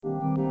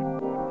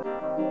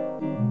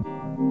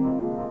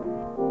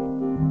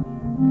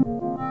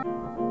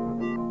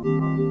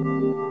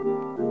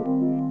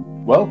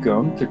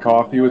Welcome to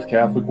Coffee with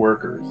Catholic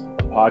Workers,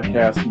 a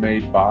podcast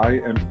made by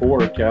and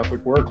for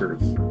Catholic workers.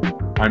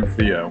 I'm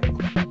Theo.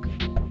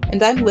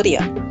 And I'm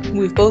Lydia.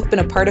 We've both been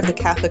a part of the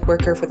Catholic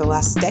Worker for the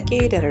last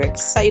decade and are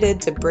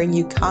excited to bring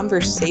you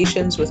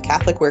conversations with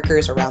Catholic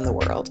workers around the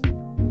world.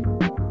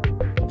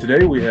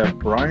 Today we have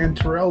Brian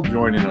Terrell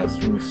joining us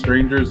from the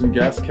Strangers and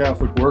Guests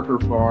Catholic Worker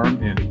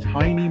Farm in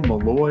Tiny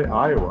Maloy,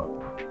 Iowa.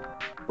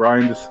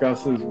 Brian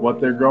discusses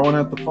what they're growing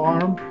at the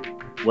farm,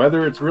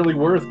 whether it's really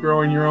worth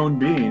growing your own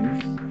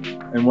beans,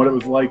 and what it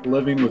was like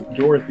living with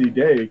Dorothy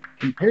Day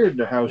compared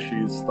to how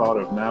she's thought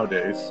of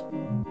nowadays.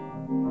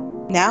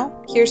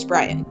 Now, here's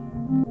Brian.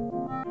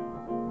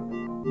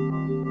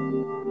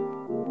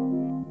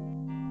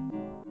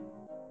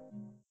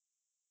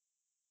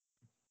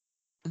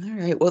 All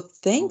right. Well,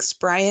 thanks,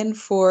 Brian,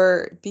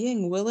 for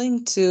being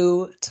willing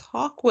to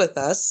talk with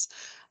us.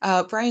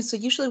 Brian, so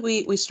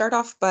usually we start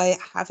off by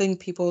having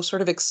people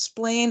sort of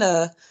explain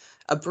a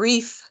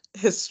brief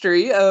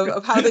history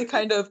of how they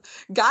kind of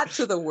got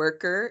to the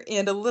worker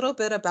and a little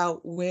bit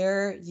about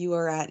where you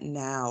are at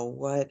now,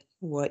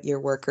 what your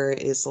worker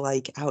is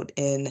like out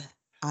in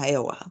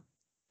Iowa.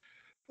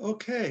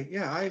 Okay,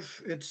 yeah,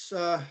 it's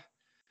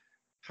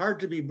hard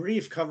to be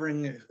brief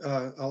covering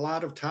a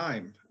lot of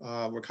time.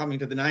 We're coming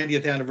to the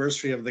 90th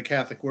anniversary of the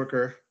Catholic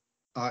Worker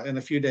in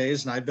a few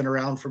days, and I've been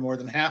around for more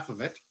than half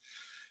of it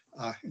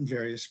in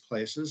various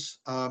places.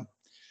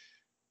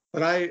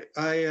 But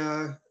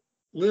I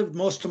lived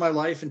most of my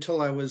life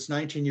until I was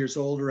 19 years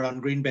old around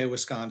Green Bay,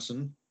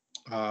 Wisconsin.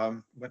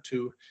 Went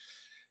to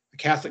a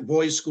Catholic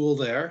boys' school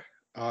there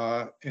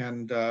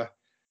and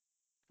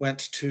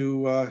went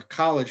to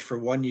college for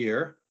 1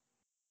 year.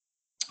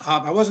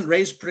 I wasn't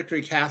raised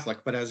particularly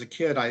Catholic, but as a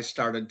kid, I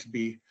started to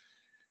be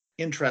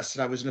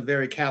interested. I was in a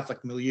very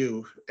Catholic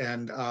milieu,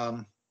 and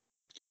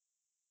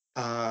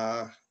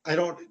I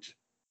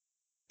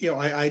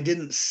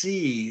didn't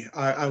see.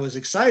 I was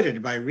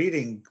excited by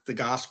reading the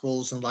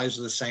Gospels and Lives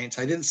of the Saints.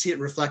 I didn't see it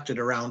reflected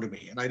around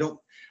me, and I don't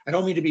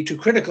mean to be too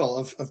critical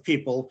of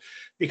people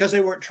because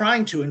they weren't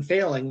trying to and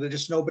failing. That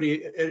just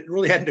it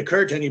really hadn't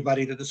occurred to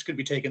anybody that this could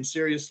be taken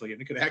seriously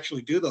and it could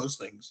actually do those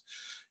things,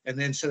 and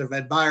then sort of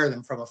admire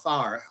them from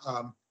afar.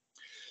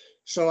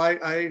 So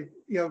I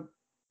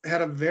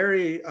had a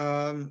very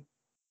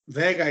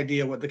vague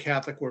idea what the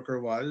Catholic Worker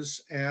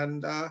was,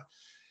 and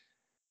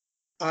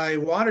I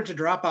wanted to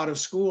drop out of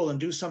school and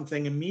do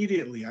something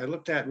immediately. I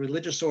looked at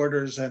religious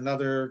orders and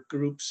other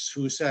groups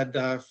who said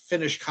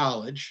finish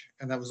college,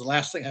 and that was the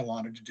last thing I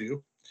wanted to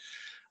do.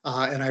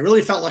 And I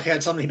really felt like I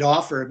had something to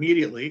offer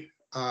immediately.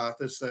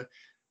 That's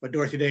what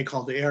Dorothy Day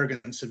called the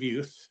arrogance of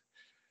youth.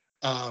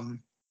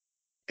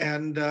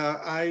 And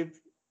I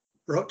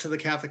wrote to the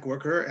Catholic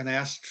Worker and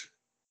asked,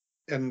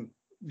 and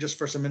just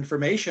for some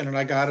information, and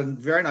I got a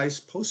very nice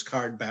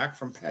postcard back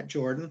from Pat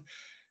Jordan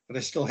that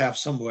I still have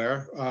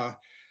somewhere.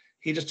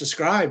 He just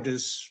described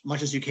as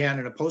much as you can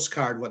in a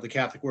postcard what the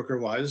Catholic Worker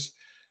was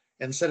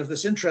and said, if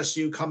this interests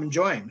you, come and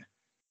join.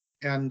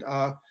 And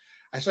I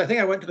think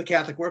I went to the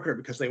Catholic Worker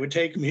because they would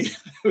take me.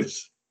 I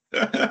was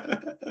a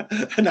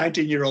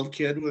 19-year-old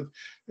kid with,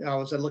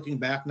 looking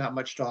back, not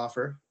much to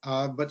offer.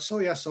 So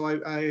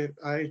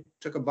I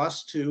took a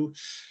bus to,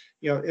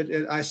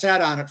 I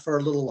sat on it for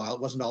a little while.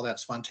 It wasn't all that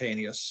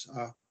spontaneous.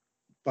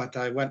 But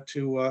I went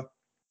to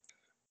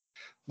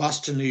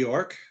Boston, New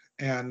York,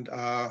 and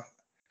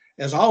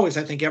as always,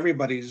 I think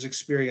everybody's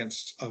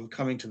experience of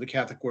coming to the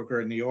Catholic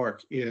Worker in New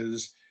York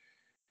is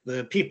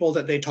the people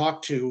that they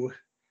talk to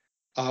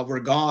were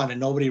gone and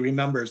nobody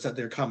remembers that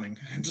they're coming.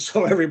 And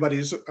so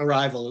everybody's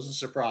arrival is a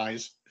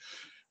surprise.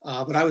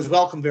 But I was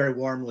welcomed very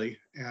warmly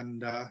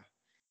and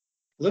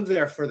lived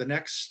there for the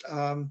next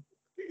 4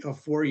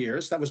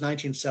 years. That was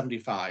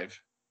 1975.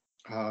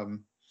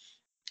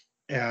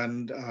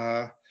 And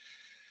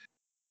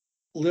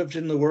lived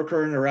in the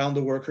Worker and around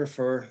the Worker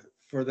for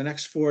the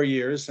next 4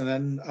 years. And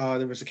then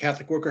there was a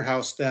Catholic Worker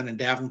house then in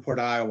Davenport,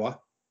 Iowa,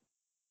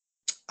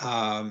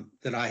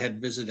 that I had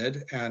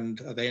visited, and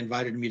they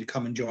invited me to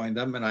come and join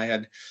them. And I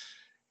had,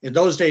 in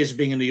those days,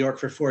 being in New York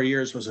for 4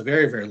 years was a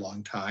very, very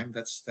long time.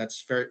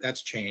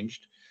 That's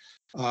changed.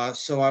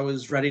 So I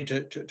was ready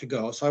to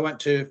go. So I went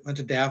to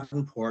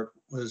Davenport,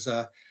 was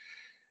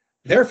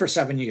there for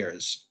 7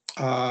 years.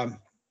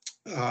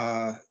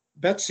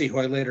 Betsy, who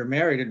I later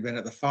married, had been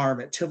at the farm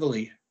at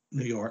Tivoli,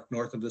 New York,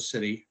 north of the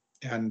city.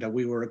 And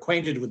we were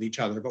acquainted with each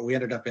other, but we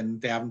ended up in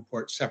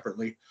Davenport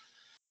separately.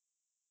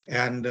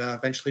 And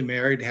eventually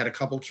married, had a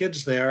couple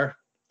kids there.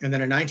 And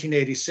then in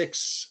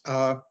 1986,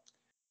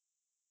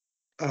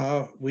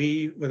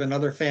 we, with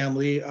another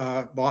family,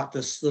 bought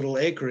this little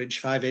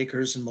acreage, 5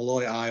 acres in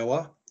Maloy,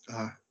 Iowa,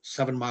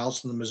 7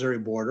 miles from the Missouri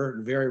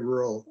border, very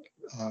rural,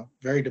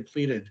 very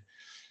depleted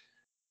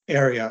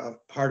area,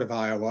 part of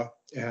Iowa.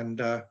 And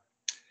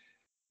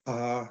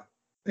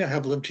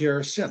have lived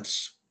here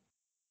since.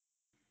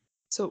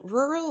 So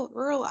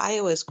rural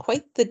Iowa is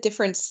quite the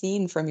different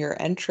scene from your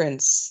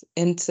entrance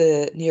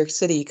into New York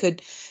City.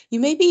 Could you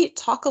maybe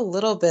talk a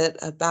little bit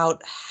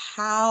about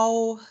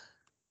how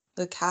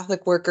the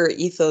Catholic Worker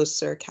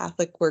ethos or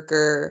Catholic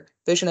Worker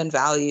vision and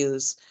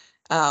values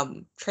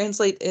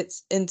translate it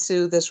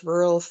into this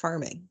rural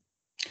farming?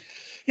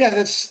 Yeah,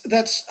 that's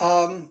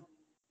a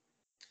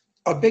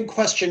big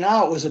question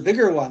now. It was a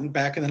bigger one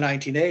back in the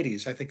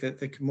 1980s. I think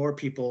that more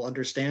people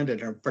understand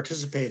it or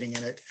participating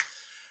in it.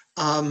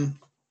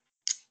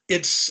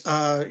 It's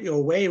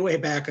way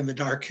back in the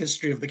dark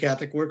history of the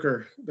Catholic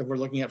worker that we're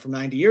looking at from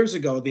 90 years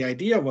ago. The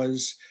idea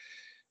was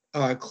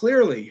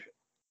clearly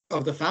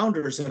of the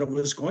founders that it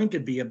was going to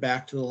be a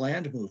back to the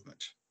land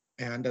movement,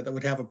 and that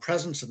would have a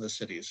presence in the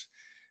cities.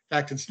 In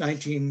fact, it's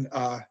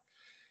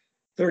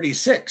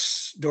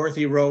 1936.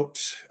 Dorothy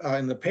wrote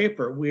in the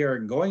paper, "We are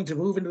going to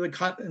move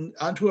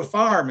onto a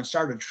farm and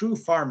start a true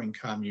farming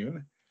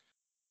commune.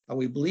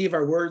 We believe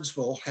our words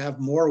will have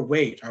more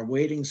weight, our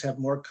waitings have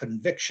more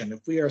conviction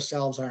if we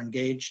ourselves are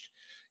engaged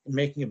in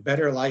making a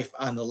better life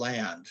on the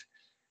land."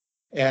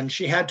 And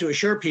she had to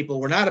assure people,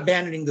 we're not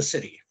abandoning the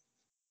city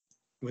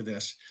with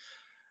this.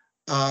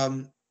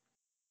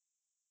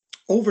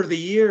 Over the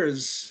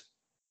years,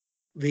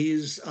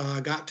 these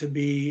got to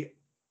be,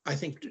 I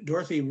think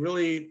Dorothy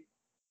really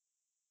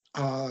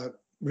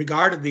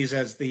regarded these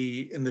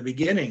in the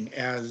beginning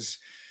as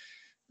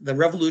the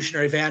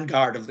revolutionary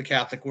vanguard of the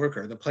Catholic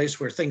worker, the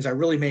place where things are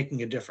really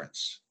making a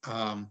difference,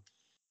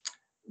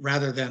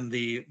 rather than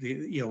the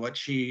what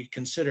she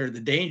considered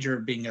the danger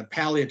of being a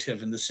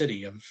palliative in the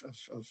city, of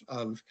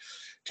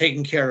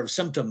taking care of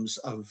symptoms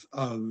of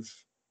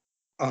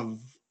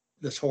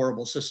this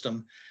horrible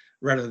system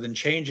rather than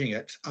changing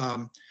it.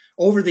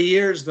 Over the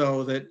years,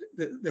 though, that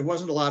there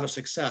wasn't a lot of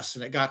success,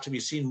 and it got to be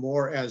seen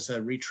more as a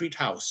retreat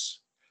house,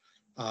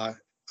 a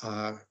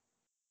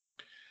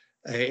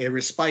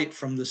respite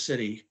from the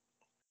city.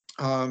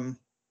 And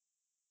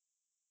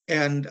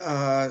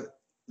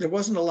there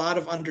wasn't a lot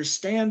of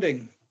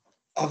understanding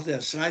of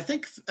this. And I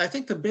think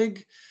the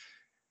big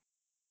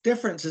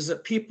difference is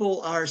that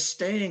people are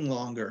staying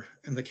longer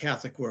in the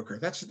Catholic worker.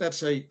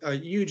 That's a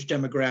huge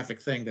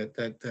demographic thing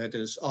that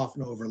is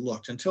often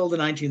overlooked. Until the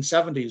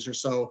 1970s or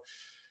so,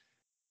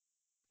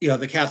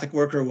 the Catholic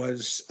worker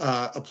was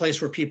a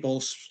place where people,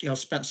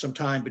 spent some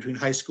time between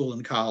high school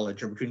and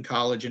college, or between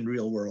college and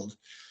real world.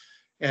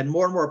 And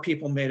more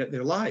people made it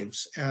their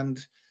lives.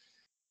 And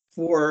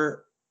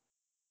for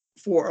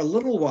a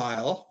little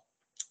while,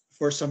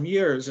 for some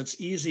years, it's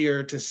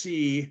easier to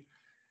see,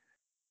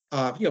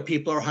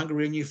 people are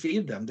hungry and you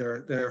feed them.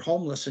 They're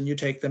homeless and you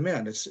take them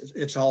in.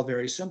 It's all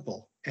very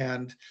simple.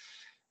 But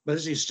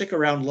as you stick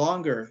around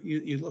longer,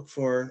 you look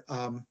for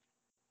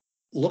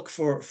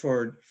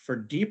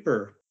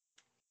deeper,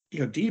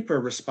 deeper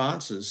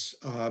responses.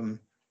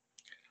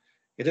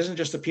 It isn't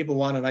just that people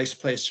want a nice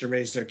place to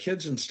raise their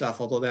kids and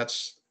stuff, although that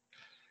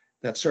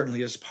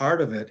certainly is part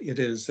of it. It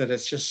is that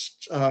it's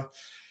just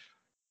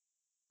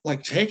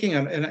like taking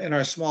in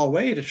our small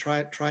way to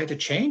try to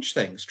change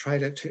things,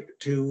 and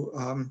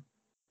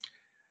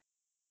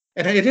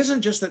it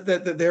isn't just that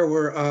there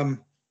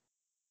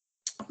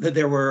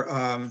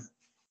were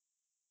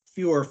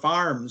fewer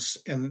farms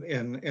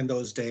in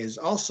those days.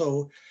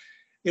 Also,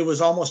 it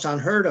was almost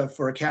unheard of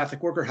for a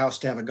Catholic worker house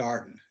to have a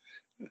garden.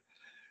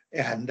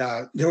 And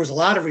there was a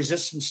lot of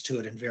resistance to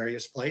it in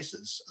various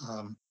places.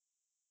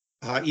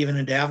 Even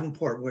in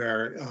Davenport,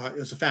 where it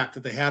was a fact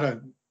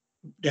that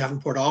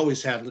Davenport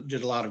always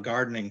did a lot of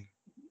gardening,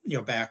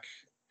 back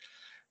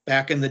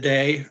in the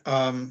day.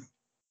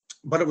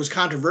 But it was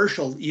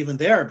controversial even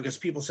there, because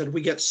people said,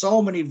 we get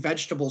so many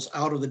vegetables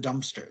out of the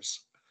dumpsters.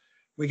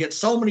 We get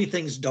so many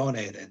things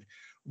donated.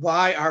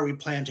 Why are we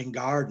planting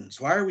gardens?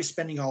 Why are we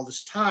spending all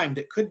this time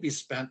that could be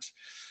spent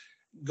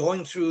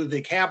going through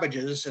the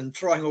cabbages and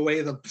throwing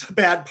away the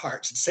bad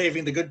parts and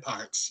saving the good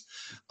parts?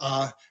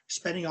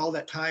 Spending all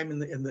that time in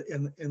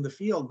the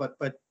field,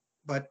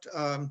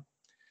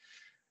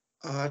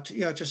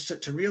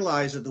 just to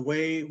realize that the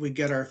way we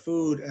get our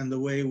food and the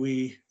way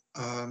we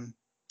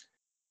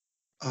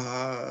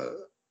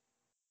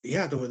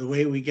the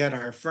way we get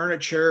our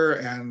furniture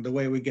and the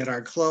way we get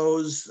our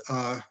clothes,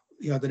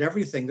 that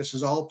everything, this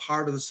is all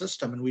part of the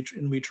system, and we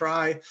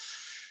try,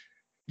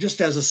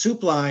 just as a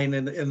soup line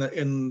in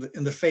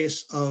the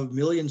face of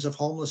millions of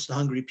homeless and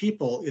hungry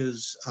people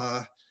is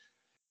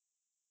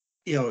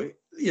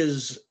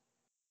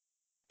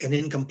an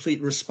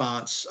incomplete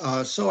response.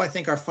 So I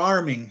think our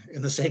farming,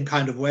 in the same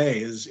kind of way,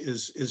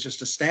 is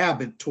just a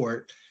stab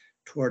toward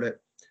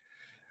it.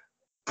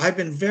 I've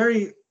been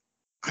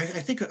I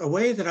think a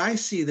way that I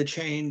see the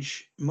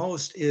change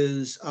most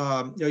is,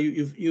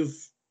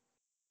 you've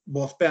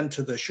both been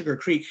to the Sugar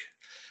Creek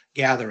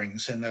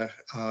gatherings in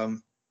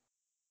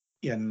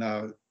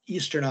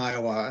eastern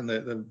Iowa and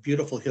the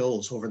beautiful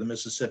hills over the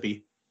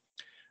Mississippi,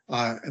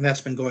 and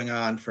that's been going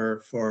on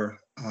for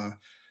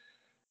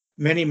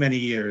many, many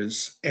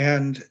years.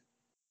 And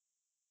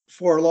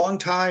for a long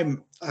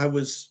time, I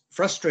was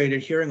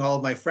frustrated hearing all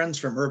of my friends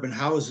from urban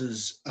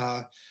houses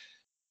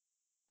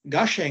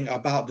gushing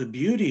about the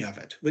beauty of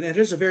it, when it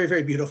is a very,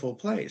 very beautiful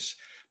place.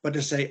 But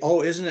to say,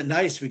 oh, isn't it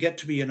nice we get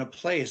to be in a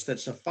place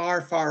that's a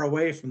far, far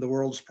away from the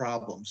world's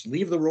problems,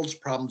 leave the world's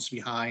problems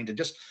behind, and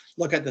just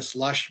look at this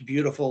lush,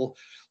 beautiful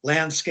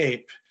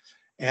landscape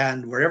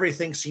and where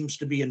everything seems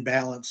to be in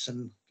balance.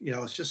 And,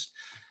 it's just,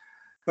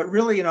 but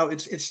really,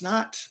 it's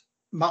not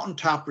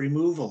mountaintop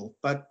removal,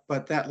 but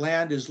that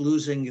land is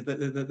losing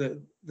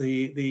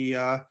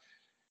the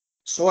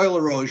soil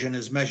erosion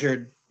is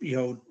measured,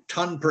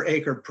 ton per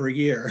acre per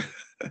year.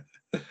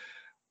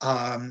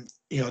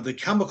 The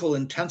chemical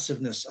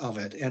intensiveness of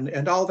it,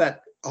 and all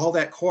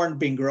that corn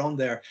being grown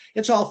there,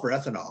 it's all for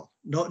ethanol.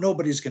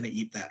 Nobody's going to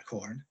eat that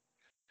corn,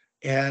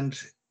 and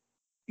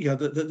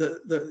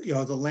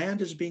the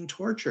land is being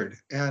tortured,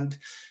 and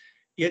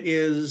it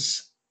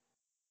is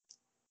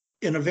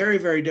in a very,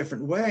 very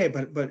different way,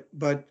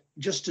 but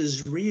just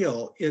as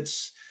real.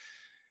 It's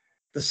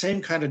the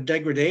same kind of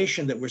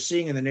degradation that we're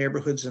seeing in the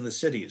neighborhoods and the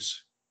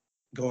cities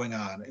going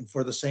on, and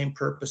for the same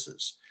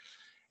purposes.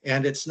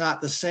 And it's not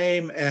the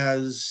same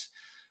as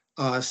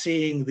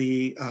seeing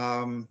the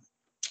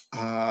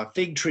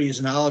fig trees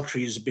and olive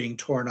trees being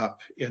torn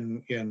up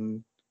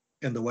in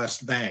the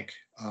West Bank,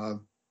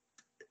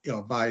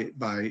 by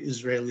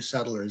Israeli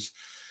settlers.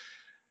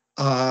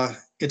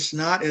 It's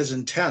not as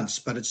intense,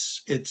 but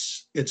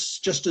it's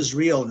just as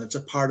real, and it's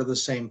a part of the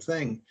same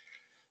thing.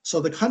 So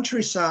the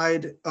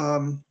countryside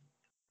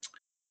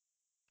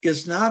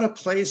is not a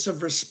place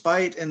of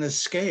respite and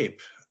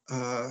escape.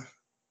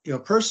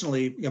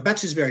 Personally,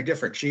 Betsy's very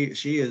different.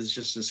 She is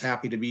just as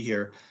happy to be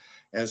here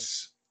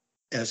as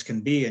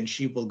can be, and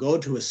she will go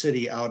to a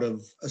city out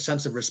of a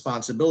sense of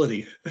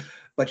responsibility,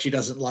 but she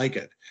doesn't like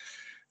it.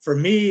 For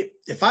me,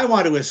 if I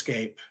want to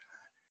escape,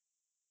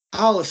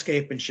 I'll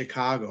escape in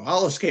Chicago.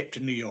 I'll escape to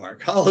New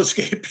York. I'll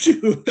escape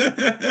to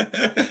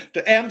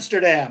to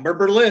Amsterdam or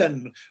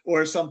Berlin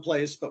or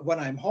someplace. But when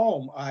I'm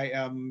home, I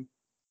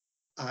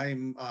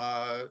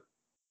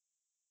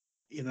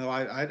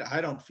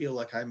don't feel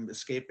like I'm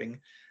escaping.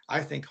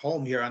 I think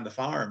home here on the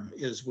farm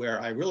is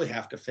where I really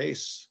have to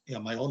face,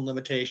 my own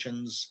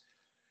limitations.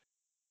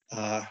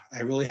 I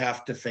really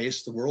have to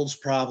face the world's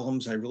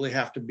problems. I'm really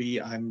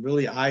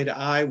eye to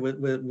eye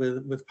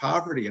with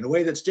poverty in a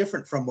way that's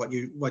different from what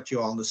you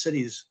all in the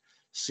cities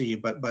see,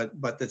 but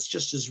that's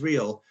just as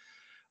real.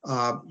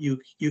 You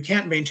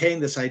can't maintain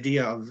this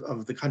idea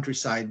of the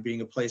countryside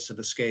being a place of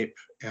escape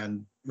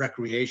and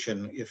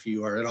recreation if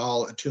you are at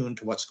all attuned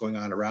to what's going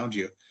on around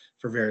you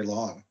for very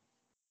long.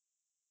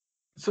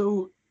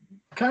 So,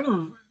 kind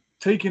of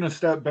taking a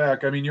step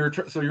back, I mean, you're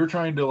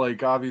trying to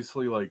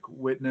obviously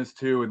witness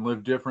to and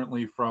live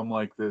differently from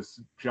this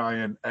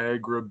giant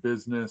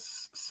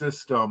agribusiness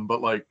system,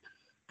 but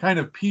kind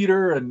of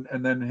Peter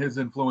and then his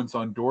influence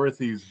on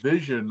Dorothy's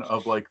vision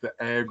of the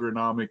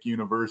agronomic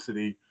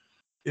university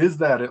is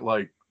that it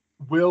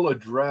will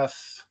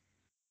address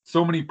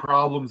so many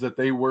problems that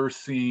they were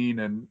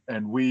seeing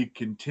and we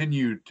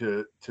continue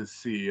to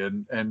see,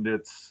 and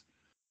it's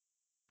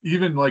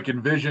even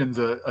envisions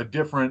a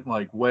different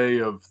way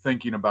of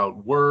thinking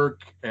about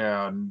work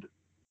and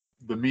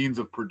the means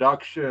of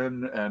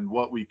production and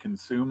what we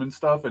consume and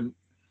stuff. And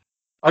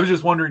I was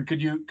just wondering,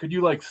 could you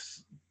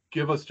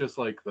give us just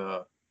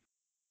the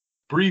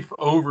brief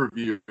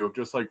overview of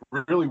just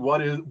really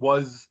what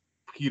was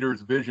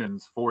Peter's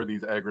visions for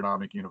these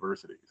agronomic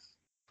universities?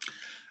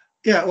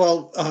 Yeah,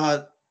 well,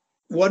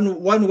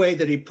 one way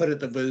that he put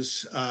it that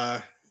was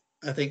I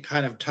think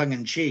kind of tongue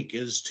in cheek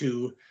is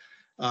to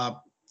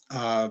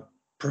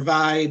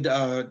provide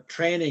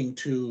training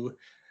to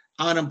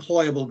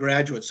unemployable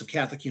graduates of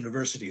Catholic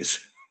universities.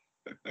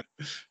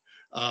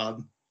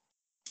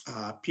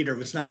 Peter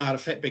was not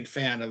a big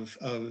fan of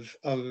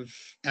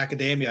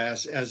academia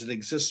as it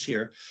exists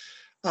here,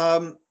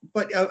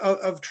 but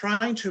of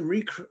trying to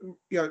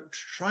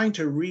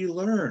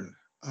relearn.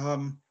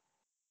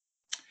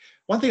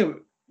 One thing,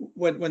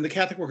 when the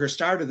Catholic workers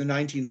started in the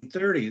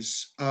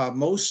 1930s,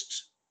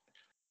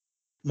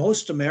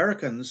 most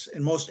Americans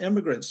and most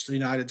immigrants to the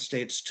United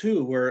States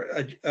too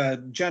were a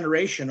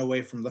generation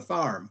away from the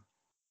farm,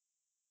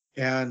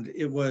 and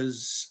it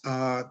was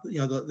a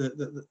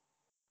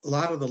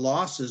lot of the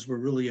losses were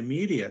really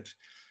immediate.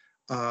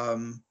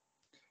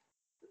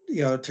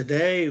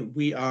 Today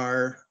we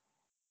are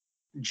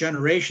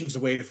generations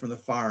away from the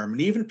farm,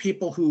 and even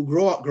people who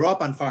grow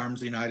up on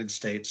farms in the United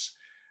States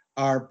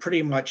are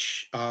pretty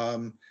much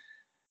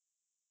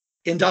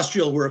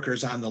industrial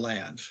workers on the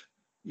land.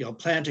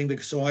 Planting the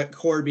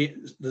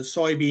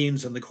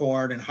soybeans and the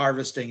corn and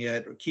harvesting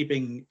it, or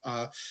keeping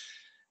a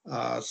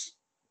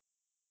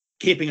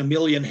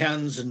million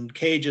hens in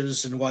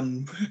cages in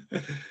one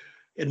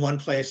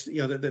place.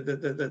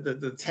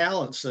 The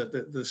talents,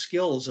 the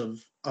skills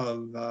of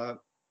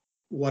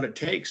what it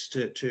takes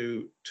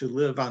to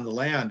live on the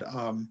land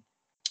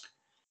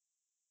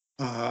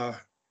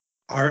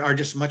are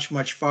just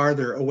much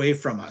farther away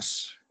from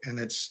us, and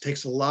it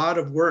takes a lot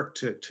of work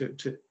to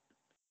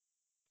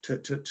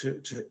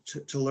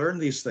learn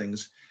these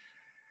things.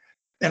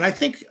 And I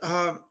think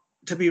to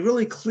be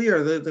really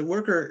clear, the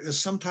worker has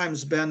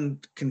sometimes been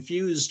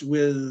confused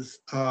with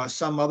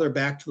some other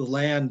back to the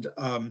land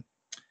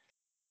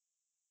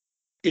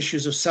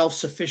issues of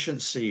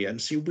self-sufficiency.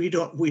 And see, we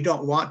don't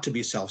want to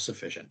be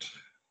self-sufficient.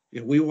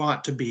 We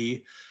want to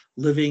be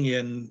living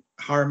in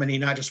harmony,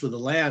 not just with the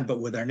land, but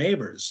with our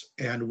neighbors,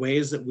 and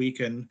ways that we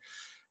can,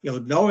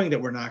 knowing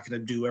that we're not going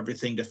to do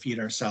everything to feed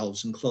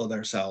ourselves and clothe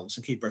ourselves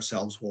and keep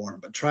ourselves warm,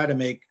 but try to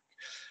make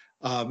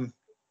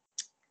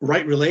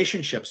right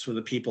relationships with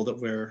the people that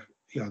we're,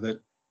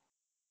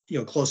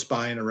 close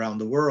by and around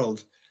the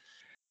world.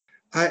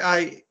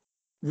 I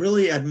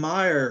really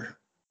admire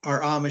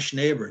our Amish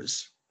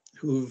neighbors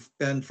who've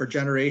been for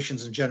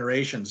generations and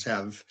generations,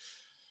 have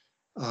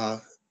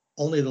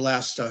only the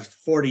last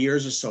 40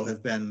 years or so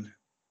have been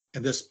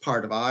in this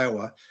part of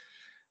Iowa,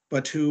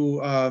 but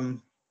who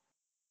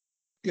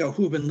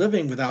who've been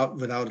living without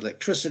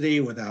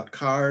electricity, without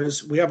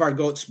cars. We have our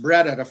goats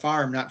bred at a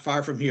farm not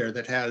far from here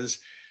that has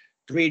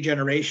 3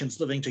 generations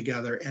living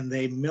together, and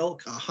they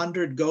milk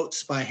 100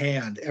 goats by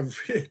hand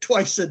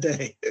twice a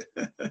day.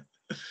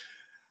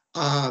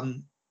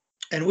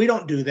 And we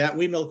don't do that.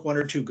 We milk 1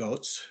 or 2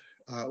 goats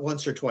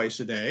once or twice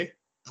a day.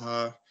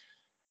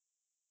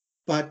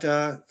 But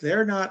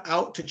they're not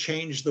out to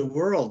change the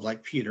world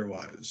like Peter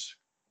was.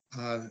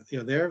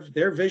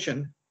 Their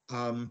vision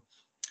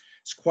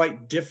is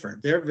quite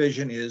different. Their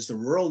vision is the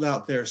world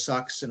out there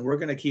sucks, and we're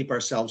going to keep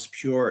ourselves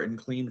pure and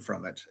clean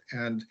from it.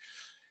 And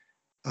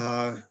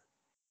the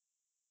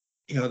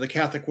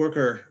Catholic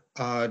worker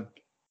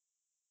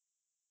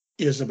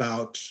is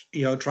about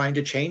trying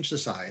to change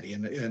society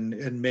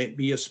and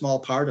be a small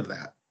part of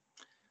that.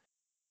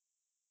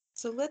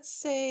 So let's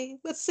say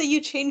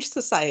you change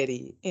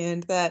society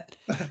and that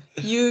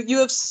you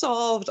have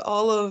solved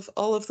all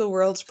of the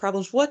world's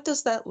problems. What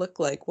does that look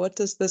like? What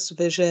is this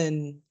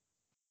vision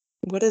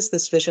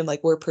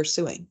like we're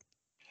pursuing?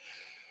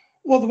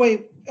 Well, the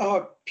way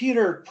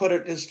Peter put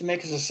it is to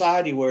make a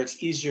society where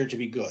it's easier to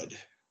be good,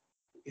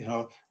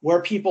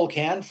 where people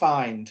can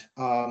find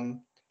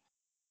right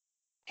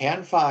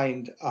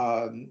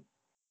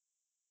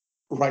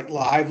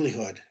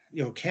livelihood,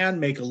 can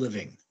make a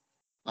living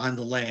on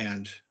the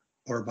land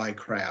or by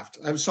craft.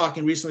 I was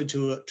talking recently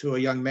to a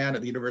young man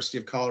at the University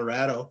of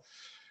Colorado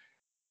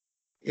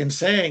in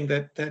saying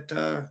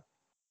that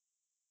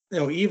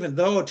even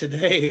though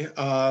today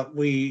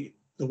the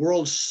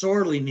world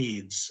sorely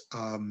needs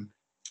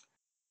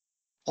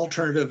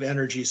alternative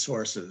energy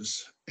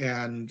sources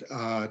and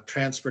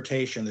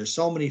transportation, there's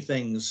so many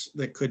things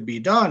that could be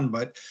done,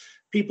 but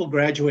people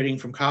graduating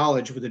from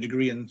college with a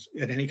degree in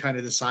any kind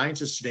of the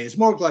sciences today is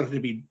more likely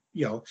to be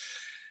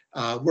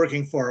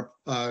working for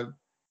a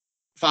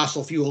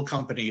fossil fuel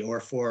company or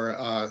for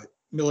a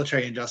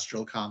military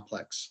industrial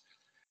complex,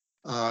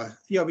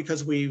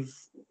 because we've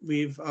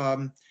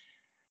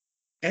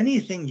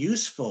anything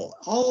useful,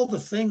 all the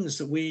things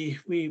that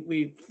we've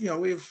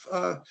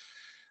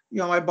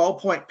my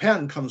ballpoint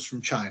pen comes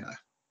from China,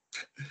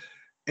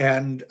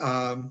 and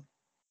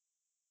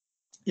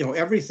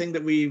everything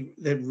that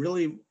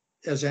really,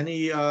 as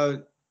any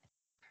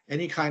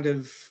kind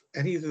of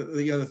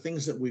the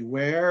things that we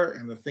wear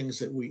and the things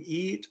that we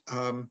eat,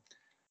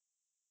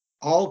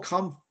 all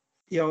come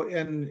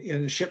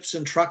in ships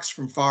and trucks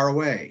from far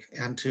away.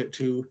 And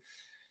to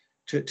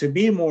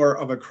be more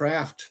of a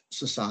craft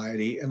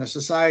society, and a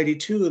society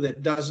too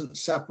that doesn't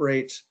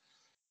separate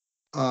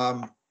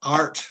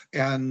art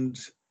and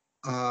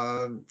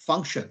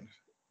function,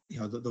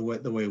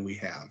 the way we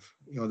have,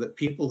 that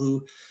people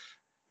who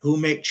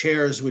make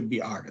chairs would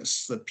be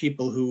artists, that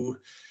people who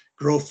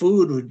grow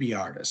food would be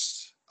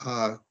artists,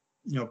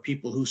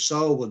 people who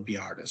sew would be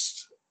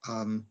artists.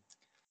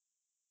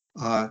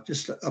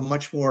 Just a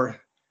much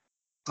more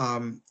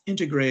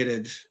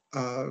integrated,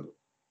 kind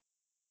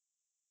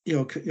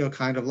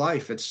of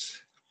life.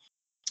 It's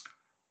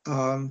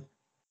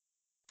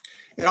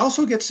it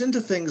also gets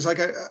into things like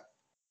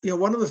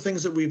one of the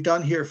things that we've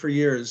done here for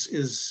years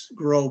is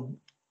grow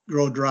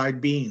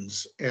dried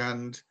beans,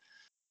 and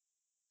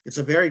it's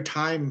a very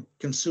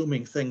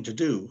time-consuming thing to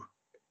do.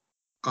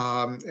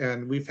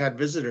 And we've had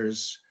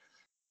visitors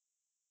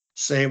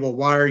say, "Well,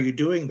 why are you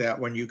doing that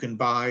when you can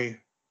buy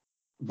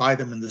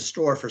them in the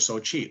store for so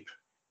cheap?"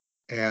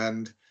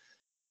 And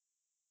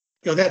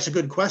that's a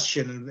good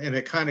question, and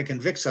it kind of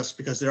convicts us,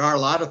 because there are a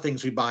lot of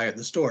things we buy at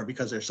the store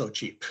because they're so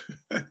cheap.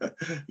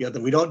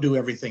 That we don't do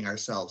everything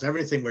ourselves.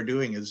 Everything we're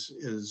doing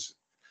is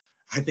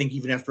I think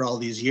even after all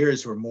these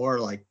years, we're more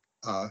like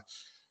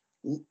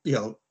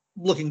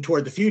looking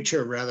toward the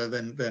future rather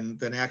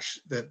than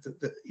actually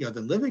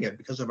than living it,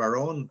 because of our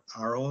own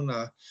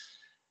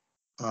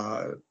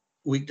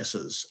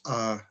weaknesses,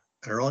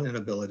 our own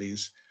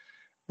inabilities.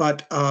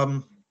 But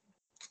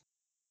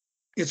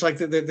it's like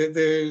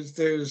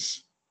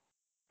there's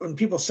when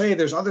people say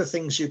there's other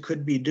things you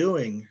could be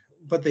doing,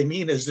 what they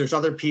mean is there's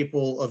other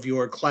people of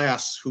your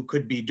class who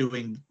could be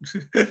doing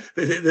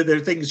there are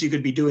things you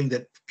could be doing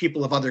that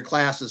people of other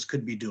classes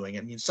could be doing.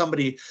 I mean,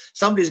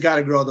 somebody's got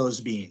to grow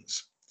those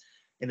beans,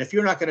 and if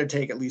you're not going to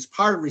take at least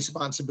part of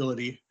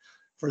responsibility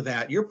for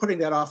that, you're putting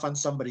that off on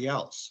somebody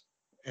else.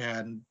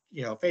 And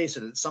face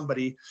it, it's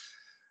somebody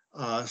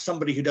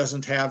who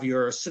doesn't have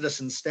your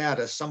citizen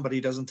status, somebody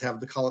who doesn't have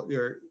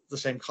the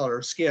same color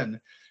of skin,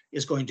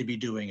 is going to be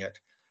doing it.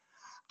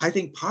 I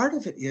think part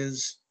of it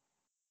is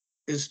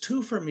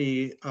too, for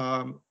me,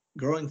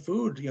 growing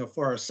food,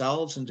 for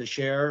ourselves and to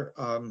share.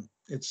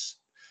 It's,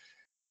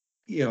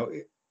 you know,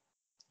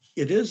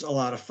 it is a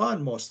lot of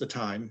fun most of the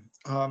time.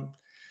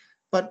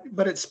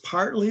 But it's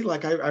partly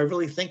like I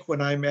really think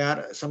when I'm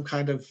at some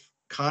kind of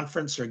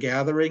conference or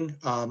gathering,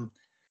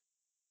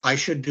 I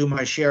should do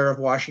my share of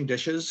washing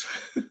dishes,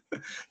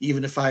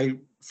 even if I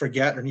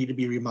forget or need to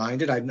be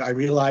reminded. I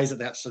realize that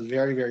that's a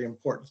very, very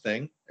important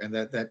thing, and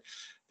that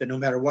no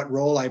matter what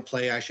role I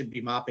play, I should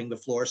be mopping the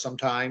floor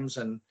sometimes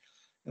and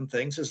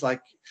things. Is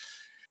like,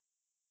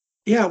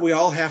 yeah, we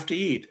all have to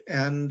eat,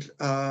 and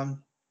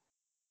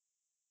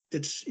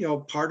it's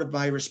part of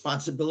my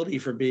responsibility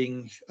for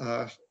being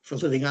for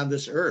living on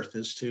this earth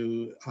is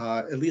to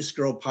at least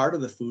grow part of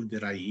the food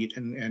that I eat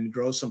and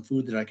grow some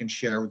food that I can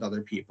share with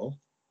other people.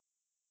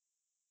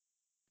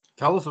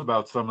 Tell us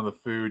about some of the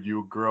food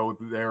you grow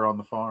there on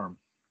the farm.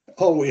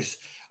 Always.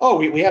 Oh,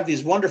 we have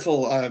these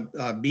wonderful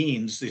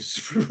beans,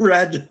 these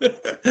red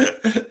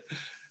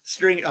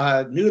string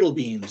noodle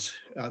beans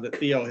that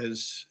Theo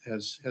has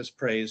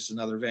praised in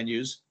other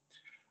venues.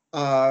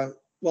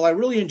 Well, I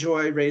really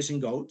enjoy raising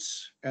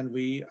goats, and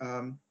we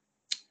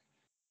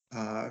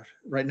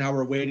right now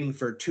we're waiting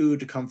for 2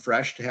 to come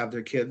fresh to have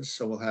their kids,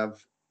 so we'll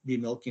be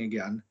milking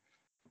again.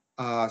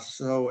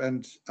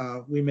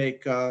 We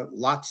make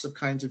lots of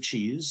kinds of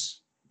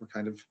cheese. We're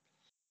kind of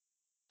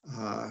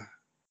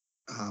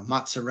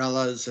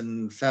mozzarellas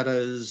and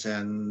fettas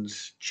and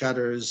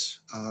cheddars,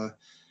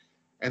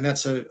 and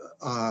that's a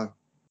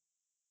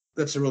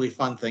really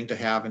fun thing to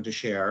have and to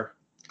share.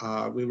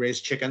 We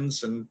raise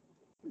chickens and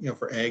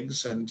for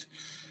eggs, and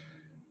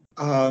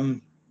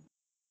the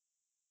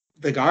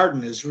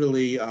garden is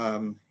really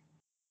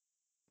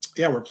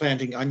we're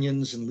planting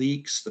onions and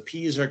leeks. The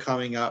peas are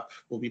coming up.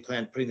 We'll be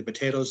putting the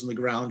potatoes in the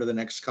ground in the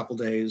next couple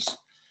days.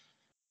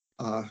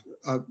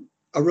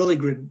 A really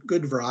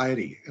good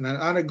variety, and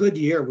on a good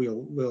year,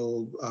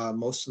 we'll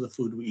most of the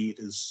food we eat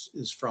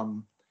is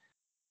from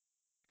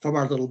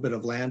our little bit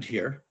of land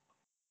here,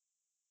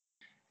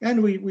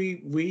 and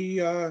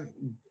we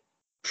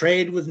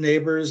trade with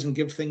neighbors and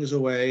give things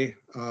away.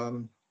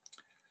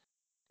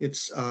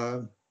 It's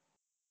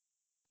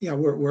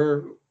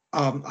we're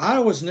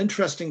Iowa's an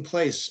interesting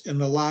place in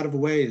a lot of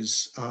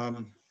ways.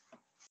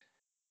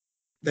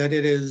 That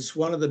it is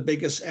one of the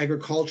biggest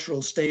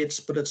agricultural states,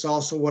 but it's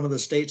also one of the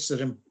states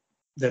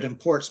that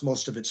imports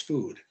most of its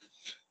food.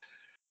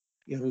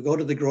 We go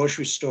to the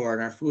grocery store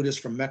and our food is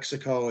from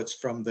Mexico. It's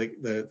from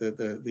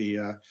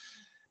the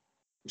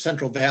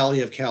Central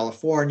Valley of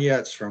California.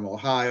 It's from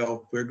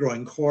Ohio. We're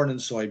growing corn and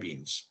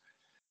soybeans,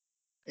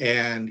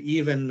 and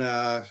even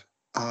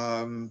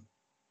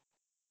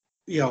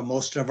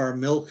most of our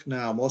milk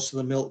now, most of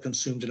the milk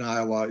consumed in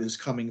Iowa is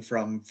coming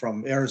from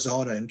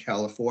Arizona and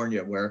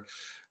California, where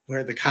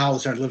the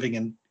cows are living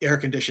in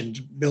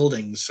air-conditioned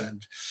buildings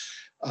and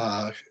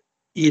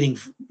eating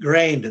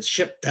grain that's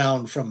shipped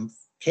down from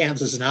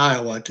Kansas and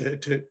Iowa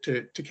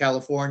to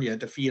California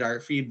to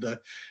feed the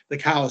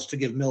cows to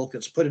give milk.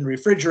 It's put in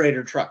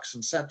refrigerator trucks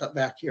and sent up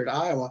back here to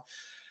Iowa,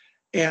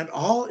 and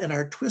all in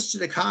our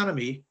twisted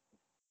economy.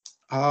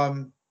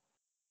 That's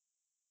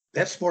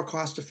more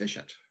cost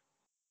efficient,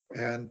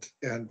 and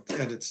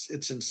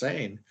it's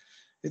insane.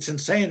 It's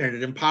insane, and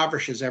it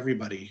impoverishes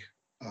everybody.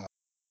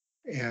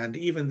 And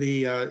even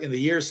in the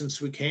years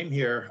since we came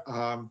here,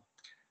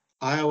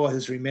 Iowa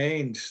has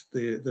remained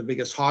the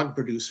biggest hog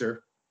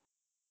producer,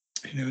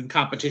 in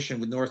competition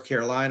with North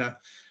Carolina.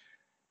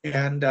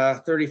 And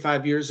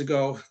 35 years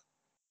ago,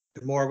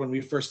 and more when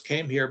we first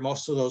came here,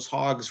 most of those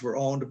hogs were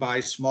owned by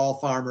small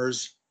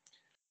farmers,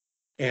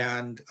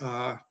 and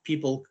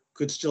people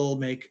could still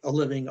make a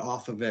living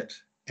off of it.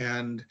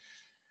 And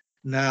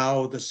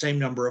now the same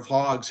number of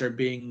hogs are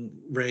being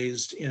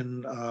raised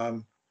in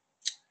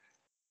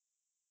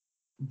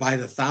by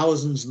the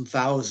thousands and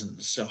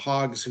thousands. So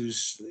hogs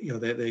whose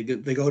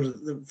they go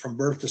from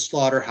birth to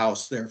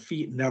slaughterhouse, their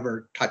feet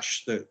never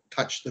touch the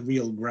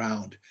real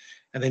ground,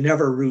 and they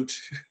never root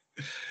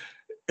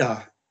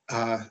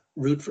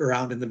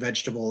around in the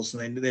vegetables,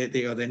 and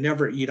they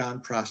never eat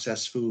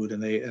processed food,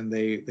 and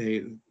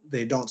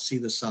they don't see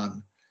the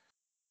sun.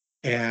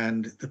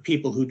 And the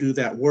people who do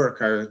that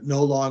work are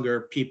no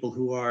longer people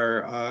who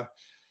are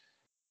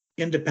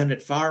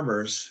independent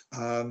farmers.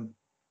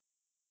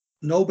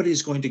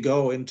 Nobody's going to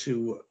go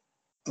into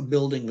a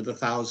building with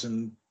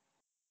 1,000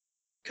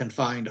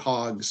 confined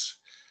hogs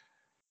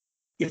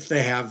if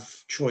they have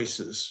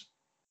choices.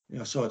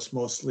 So it's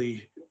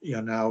mostly,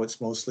 now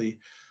it's mostly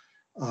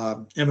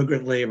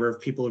immigrant labor.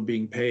 People are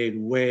being paid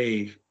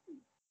way,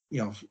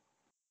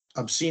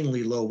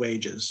 obscenely low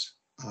wages,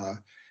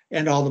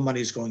 and all the money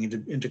is going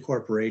into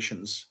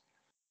corporations.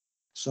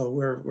 So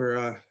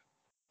we're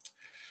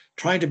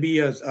trying to be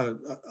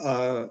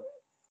a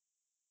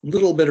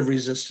little bit of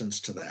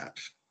resistance to that.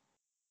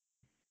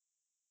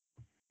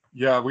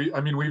 Yeah,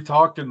 we've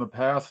talked in the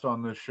past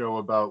on this show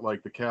about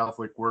like the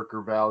Catholic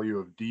worker value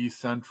of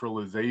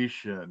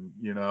decentralization,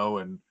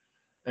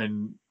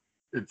 and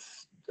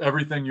it's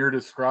everything you're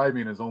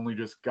describing has only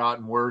just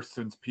gotten worse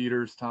since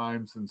Peter's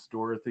time, since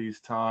Dorothy's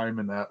time,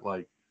 and that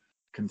like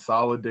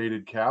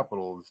consolidated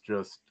capital is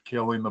just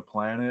killing the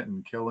planet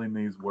and killing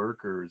these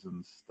workers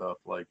and stuff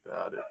like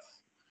that.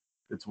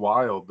 It's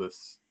wild,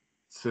 this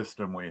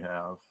system we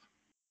have.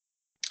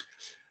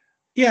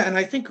 Yeah, and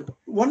I think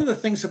one of the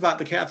things about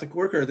the Catholic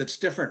worker that's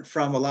different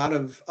from a lot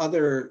of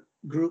other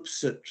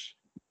groups that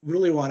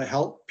really want to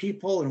help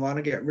people and want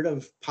to get rid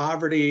of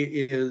poverty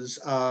is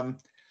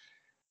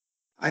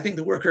I think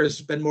the worker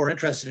has been more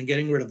interested in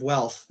getting rid of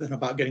wealth than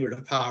about getting rid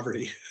of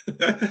poverty.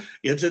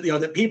 It's,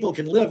 that people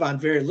can live on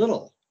very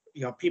little.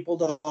 People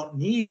don't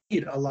need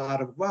a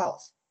lot of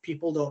wealth.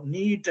 People don't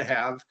need to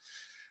have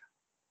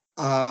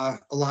a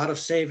lot of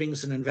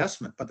savings and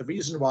investment. But the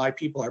reason why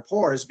people are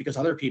poor is because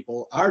other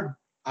people are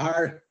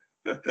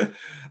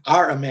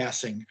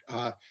amassing.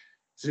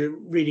 So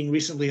reading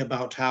recently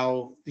about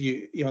how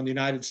in the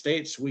United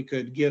States we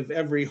could give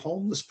every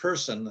homeless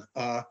person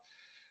a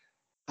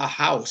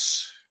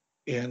house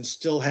and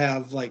still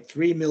have like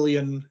 3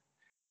 million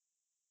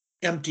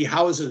empty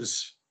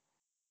houses,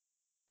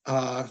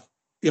 that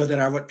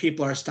are what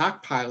people are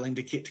stockpiling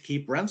to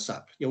keep rents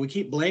up. We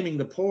keep blaming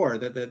the poor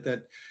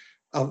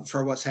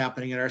for what's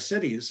happening in our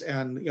cities,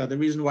 and the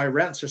reason why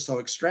rents are so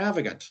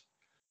extravagant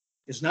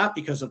is not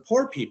because of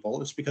poor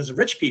people; it's because of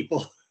rich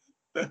people,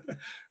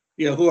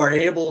 who are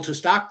able to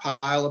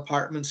stockpile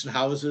apartments and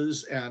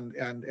houses and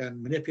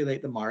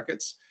manipulate the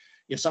markets.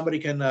 Somebody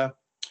can.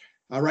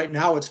 Right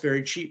now, it's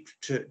very cheap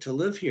to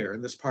live here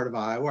in this part of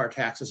Iowa. Our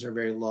taxes are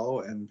very low,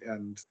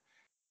 and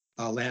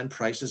land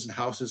prices and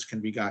houses can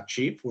be got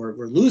cheap.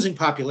 We're losing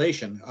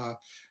population.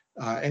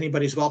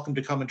 Anybody's welcome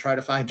to come and try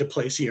to find a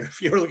place here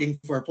if you're looking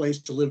for a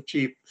place to live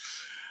cheap.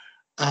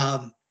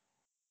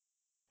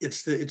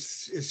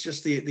 It's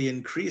just the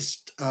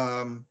increased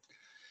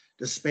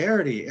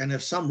disparity, and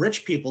if some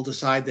rich people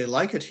decide they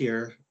like it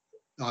here,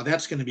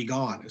 that's going to be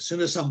gone as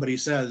soon as somebody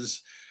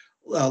says.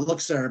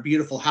 Looks at a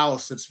beautiful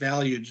house that's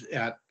valued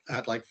at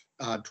like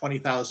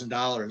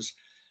 $20,000.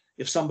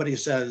 If somebody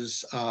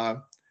says,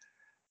 well,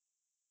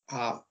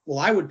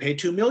 I would pay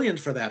 $2 million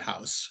for that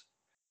house,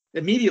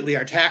 immediately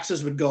our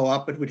taxes would go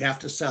up and we'd have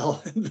to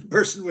sell. And the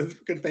person who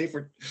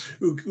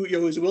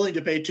is willing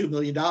to pay $2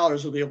 million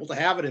will be able to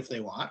have it if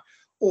they want,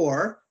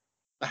 or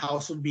the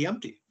house would be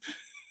empty.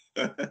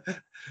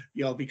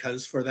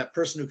 Because for that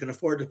person who can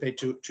afford to pay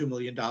 $2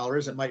 million,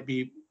 it might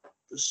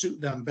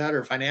suit them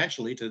better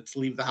financially to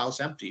leave the house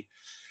empty.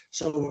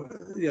 So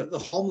the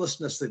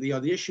homelessness,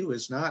 the issue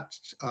is not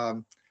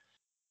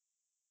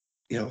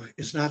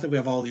it's not that we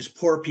have all these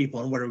poor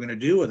people and what are we going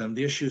to do with them.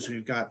 The issue is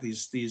we've got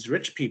these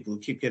rich people who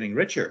keep getting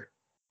richer,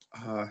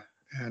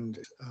 and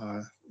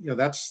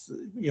that's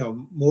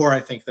more, I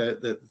think,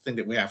 the thing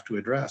that we have to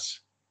address.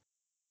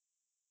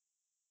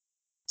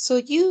 So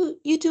you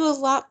do a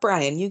lot,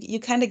 Brian. You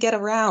kind of get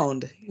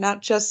around,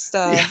 not just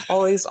Yeah.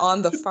 always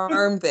on the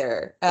farm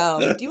there.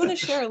 Do you want to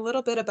share a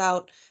little bit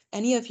about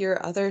any of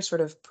your other sort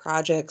of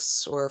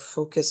projects or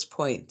focus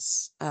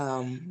points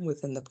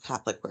within the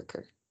Catholic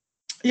worker?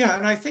 Yeah,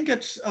 and I think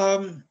it's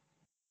I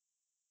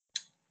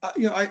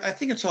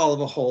think it's all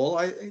of a whole.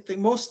 I think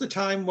most of the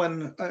time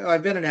when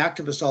I've been an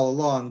activist all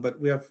along, but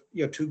we have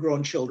 2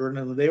 grown children,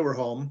 and when they were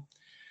home,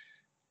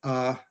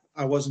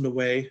 I wasn't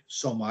away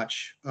so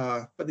much.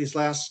 But these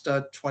last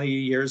 20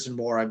 years and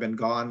more, I've been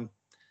gone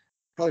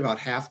probably about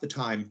half the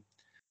time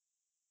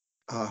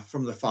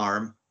from the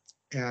farm.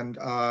 And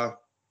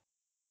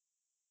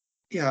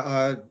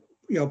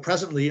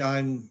presently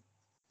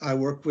I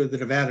work with the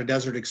Nevada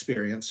Desert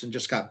Experience and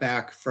just got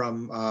back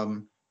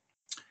from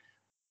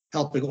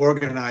helping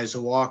organize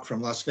a walk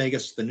from Las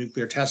Vegas to the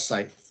nuclear test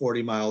site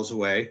 40 miles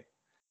away.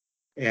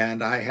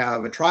 And I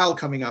have a trial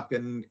coming up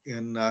in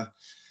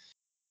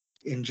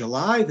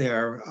July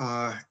there,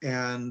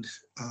 and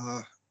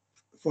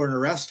for an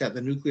arrest at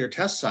the nuclear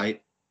test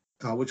site,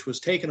 which was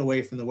taken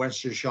away from the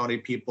Western Shawnee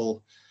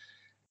people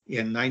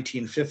in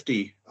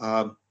 1950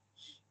 at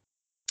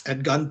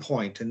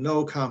gunpoint, and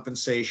no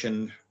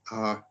compensation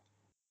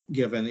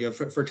given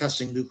for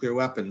testing nuclear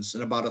weapons.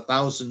 And about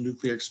 1,000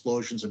 nuclear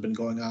explosions have been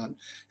going on,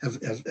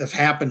 have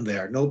happened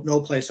there. No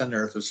place on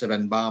earth has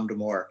been bombed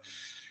more.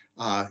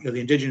 The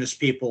indigenous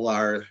people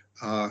are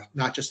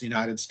not just in the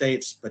United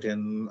States, but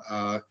in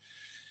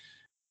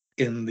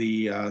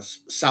the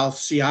South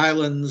Sea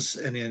Islands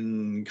and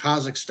in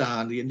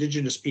Kazakhstan, the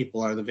indigenous people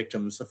are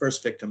the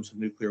first victims of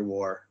nuclear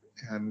war,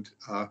 and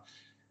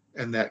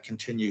that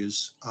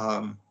continues.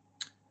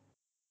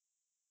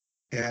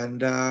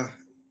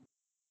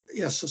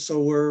 So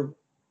we're.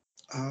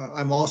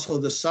 I'm also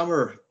this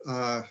summer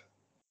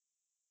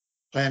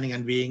planning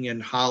on being in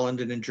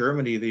Holland and in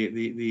Germany.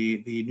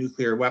 The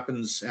nuclear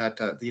weapons at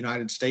the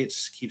United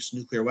States keeps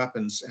nuclear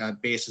weapons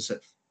at bases in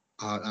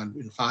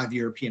 5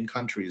 European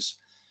countries,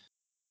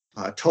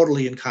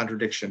 totally in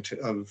contradiction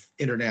of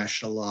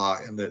international law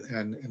and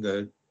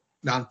the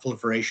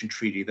non-proliferation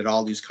treaty that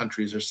all these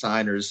countries are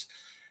signers.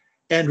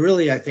 And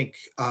really, I think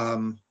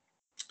to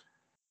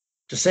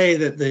say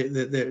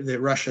that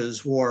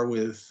Russia's war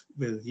with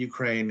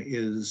Ukraine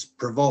is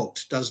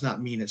provoked does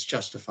not mean it's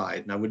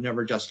justified. And I would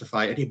never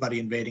justify anybody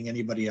invading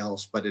anybody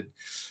else, but it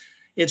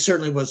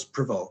certainly was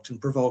provoked, and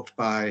provoked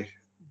by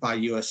by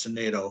U.S. and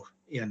NATO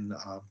in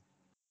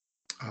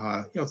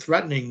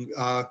threatening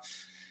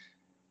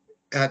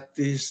at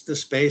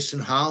this base in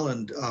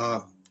Holland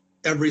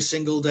every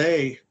single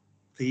day.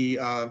 The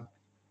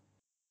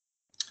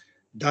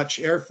Dutch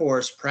Air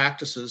Force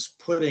practices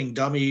putting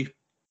dummy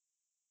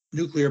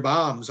nuclear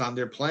bombs on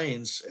their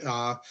planes,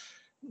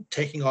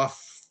 taking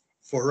off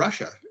for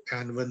Russia.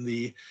 And when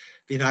the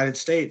United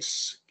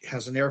States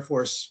has an Air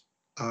Force,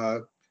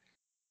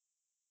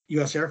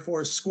 U.S. Air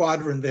Force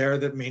squadron there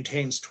that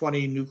maintains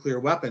 20 nuclear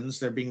weapons,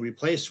 they're being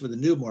replaced with the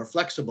new, more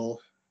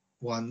flexible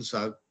ones,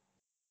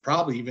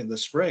 probably even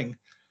this spring.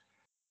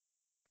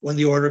 When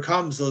the order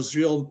comes, those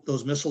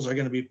missiles are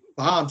going to be,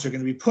 bombs are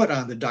going to be put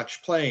on the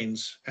Dutch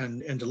planes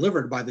and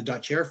delivered by the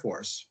Dutch Air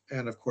Force,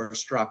 and of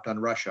course dropped on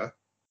Russia.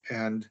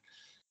 And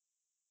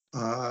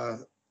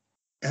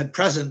at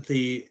present,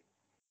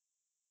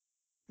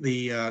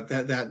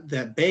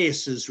 that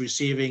base is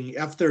receiving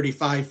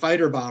F-35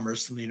 fighter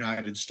bombers from the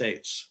United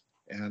States.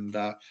 And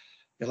the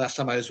last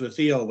time I was with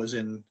Theo was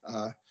in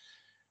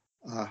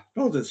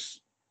this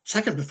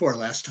second before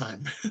last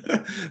time.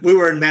 We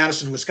were in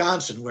Madison,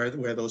 Wisconsin, where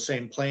those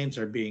same planes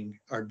are being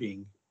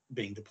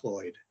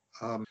deployed.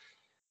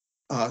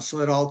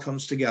 So it all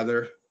comes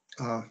together.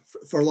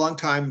 For a long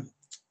time,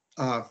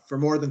 for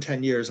more than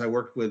 10 years, I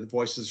worked with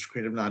Voices for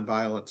Creative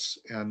Nonviolence,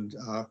 and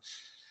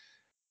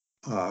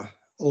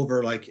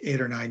over like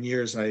 8 or 9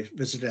 years, I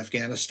visited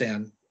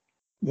Afghanistan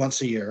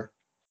once a year,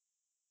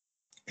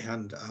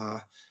 and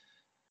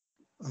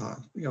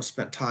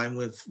spent time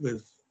with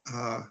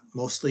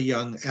mostly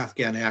young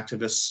Afghan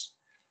activists,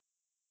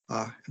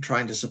 and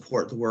trying to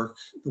support the work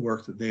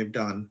that they've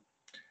done.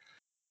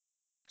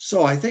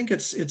 So I think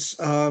it's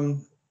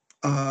again,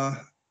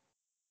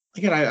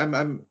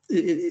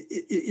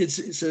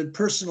 it's a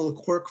personal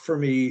quirk for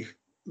me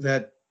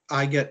that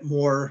I get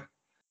more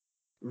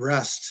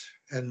rest,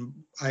 and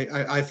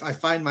I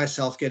find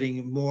myself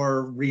getting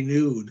more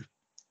renewed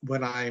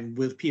when I'm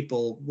with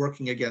people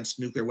working against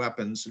nuclear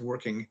weapons and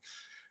working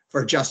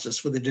for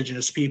justice with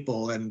Indigenous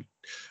people and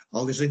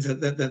all these things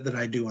that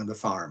I do on the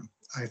farm.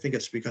 I think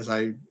it's because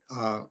I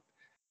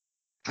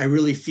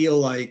really feel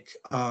like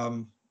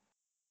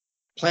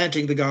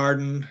planting the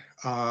garden,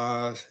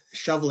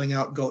 shoveling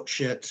out goat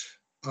shit.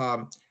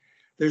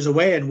 There's a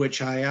way in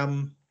which I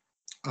am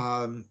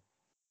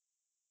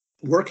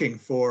working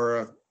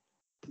for,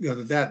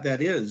 that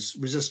is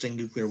resisting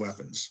nuclear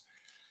weapons.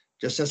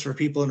 Just as for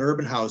people in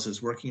urban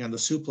houses, working on the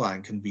soup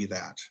line can be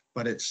that.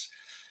 But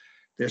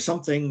there's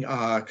something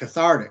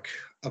cathartic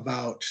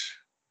about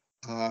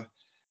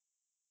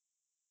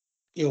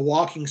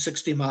walking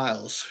 60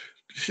 miles,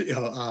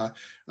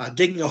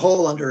 digging a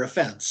hole under a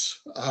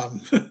fence,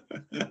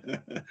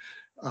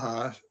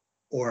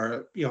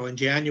 or in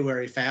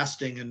January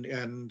fasting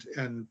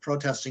and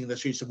protesting in the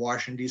streets of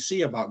Washington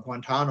D.C. about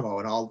Guantanamo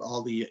and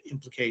all the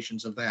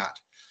implications of that.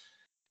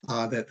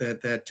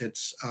 That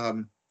it's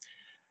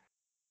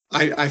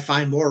I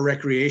find more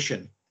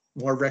recreational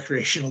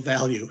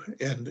value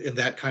in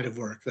that kind of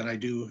work than I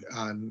do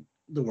on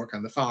the work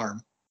on the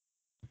farm.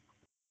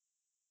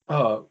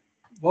 Well,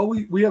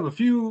 we have a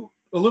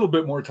little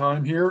bit more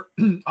time here.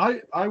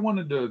 I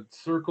wanted to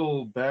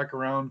circle back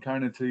around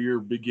kind of to your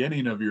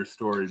beginning of your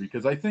story,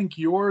 because I think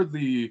you're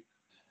the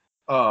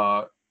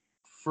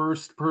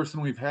first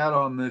person we've had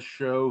on this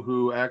show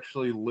who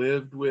actually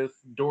lived with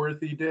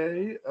Dorothy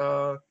Day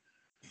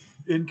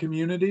in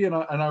community, and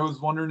I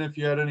was wondering if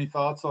you had any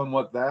thoughts on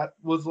what that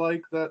was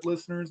like that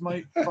listeners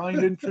might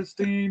find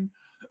interesting,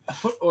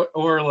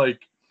 or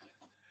like,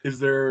 is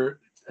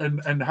there,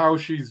 and how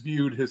she's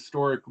viewed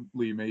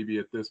historically maybe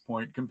at this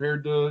point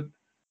compared to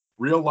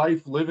real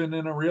life living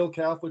in a real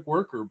Catholic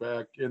worker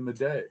back in the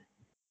day.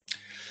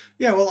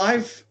 Yeah, well,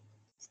 I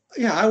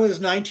was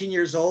 19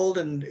 years old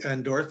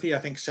and Dorothy, I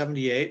think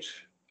 78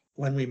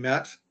 when we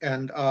met,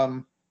 and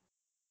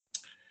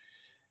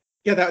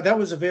that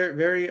was a very,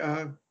 very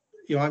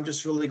I'm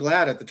just really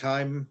glad at the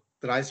time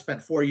that I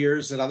spent 4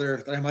 years that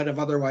I might have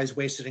otherwise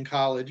wasted in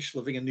college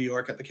living in New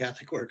York at the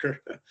Catholic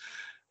Worker,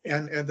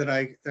 and that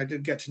I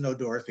did get to know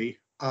Dorothy.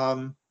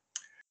 And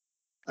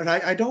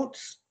I don't,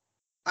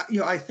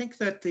 I think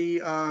that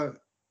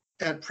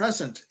at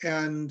present,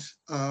 and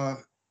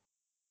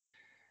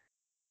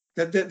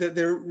that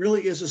there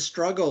really is a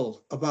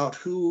struggle about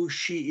who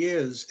she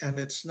is, and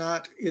it's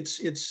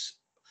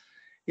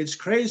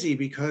crazy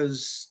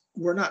because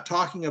we're not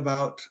talking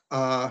about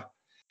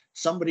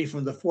somebody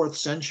from the 4th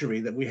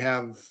century that we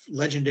have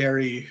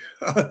legendary.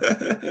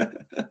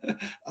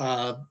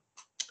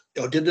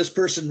 Did this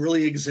person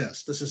really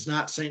exist? This is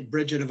not Saint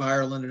Bridget of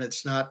Ireland, and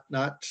it's not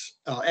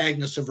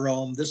Agnes of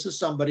Rome. This is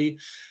somebody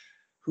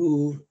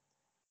who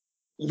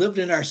lived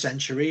in our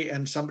century,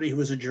 and somebody who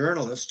was a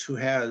journalist who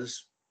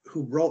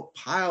wrote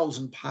piles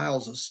and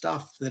piles of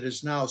stuff that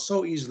is now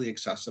so easily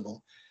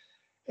accessible.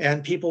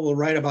 And people will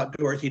write about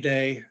Dorothy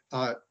Day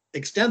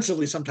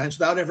extensively, sometimes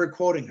without ever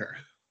quoting her.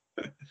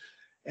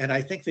 And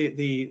I think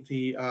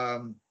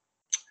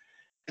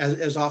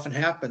as often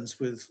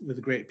happens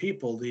with great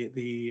people, there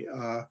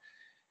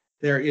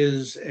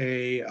is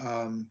a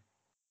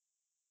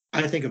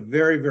I think, a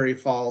very, very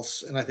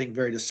false and I think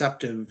very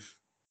deceptive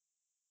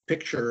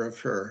picture of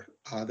her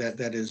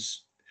that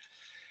is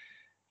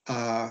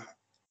a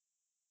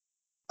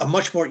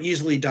much more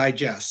easily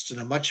digest and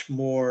a much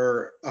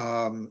more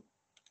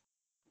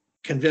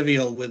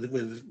convivial with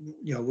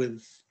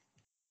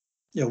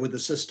the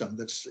system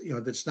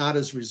that's not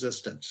as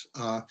resistant.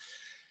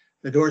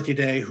 The Dorothy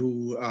Day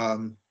who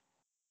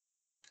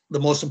the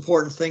most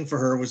important thing for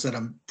her was that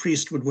a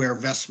priest would wear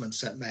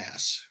vestments at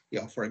mass,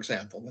 for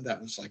example, and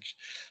that was like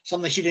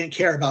something she didn't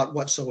care about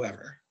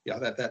whatsoever.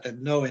 That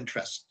had no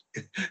interest.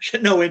 She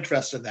had no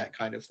interest in that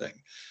kind of thing.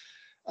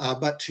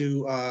 But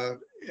to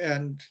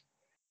and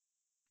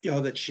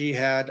that she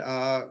had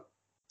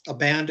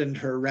abandoned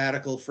her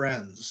radical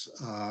friends,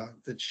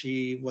 that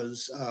she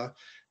was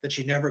that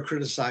she never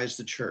criticized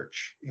the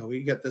church.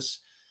 We get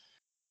this,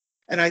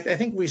 and I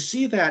think we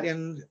see that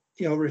in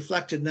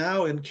reflected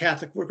now in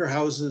Catholic worker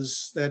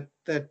houses that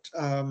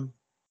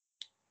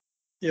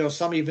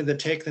some even that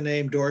take the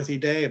name Dorothy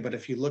Day, but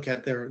if you look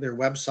at their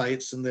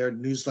websites and their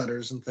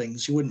newsletters and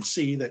things, you wouldn't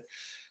see that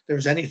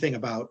there's anything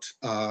about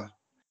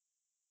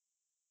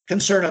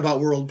concern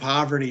about world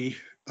poverty.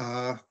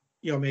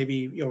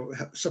 Maybe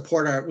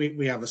support our.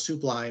 We have a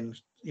soup line.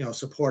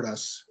 Support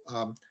us.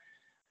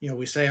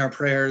 We say our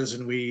prayers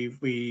and we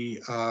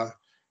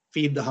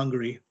feed the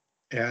hungry,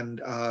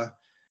 and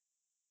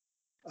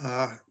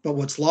but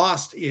what's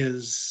lost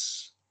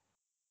is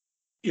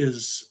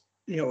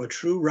a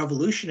true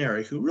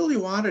revolutionary who really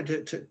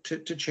wanted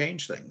to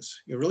change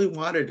things. He really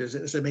wanted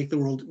to make the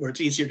world where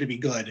it's easier to be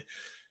good,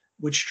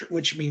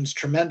 which means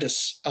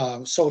tremendous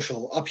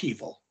social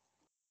upheaval.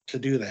 To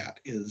do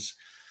that is,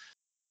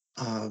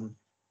 and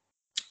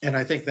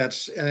I think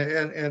that's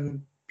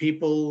and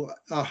people,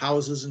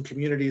 houses, and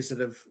communities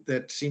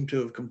that seem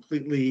to have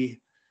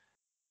completely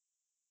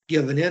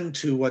given in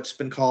to what's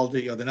been called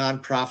the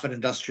nonprofit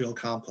industrial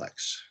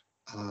complex.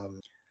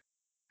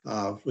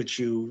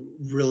 Which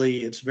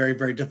it's very,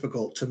 very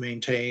difficult to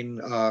maintain,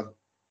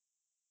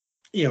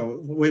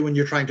 when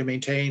you're trying to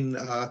maintain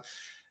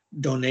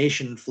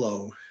donation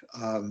flow.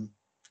 And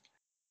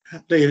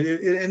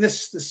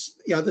this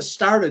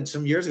started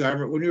some years ago. I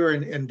remember when we were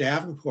in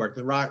Davenport,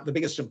 the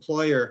biggest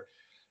employer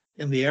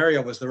in the area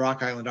was the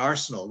Rock Island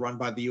Arsenal, run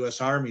by the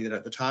U.S. Army, that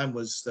at the time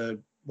was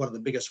one of the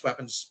biggest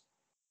weapons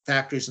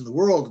factories in the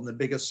world and the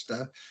biggest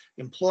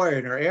employer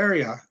in our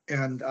area.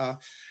 And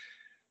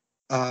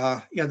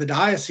the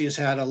diocese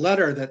had a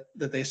letter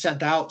that they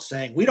sent out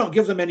saying, we don't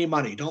give them any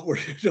money, don't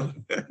worry.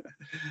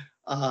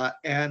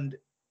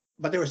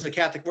 But there was a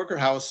Catholic worker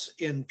house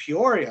in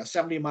Peoria,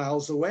 70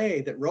 miles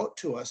away, that wrote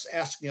to us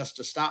asking us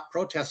to stop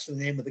protesting in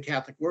the name of the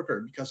Catholic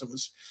worker because it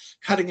was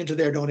cutting into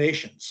their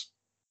donations.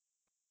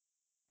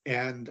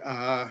 And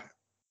I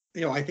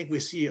think we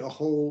see a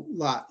whole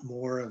lot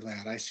more of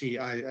that.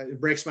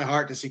 It breaks my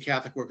heart to see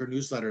Catholic worker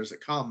newsletters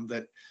that come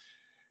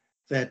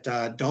that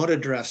don't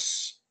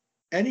address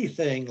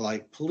anything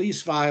like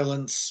police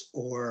violence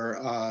or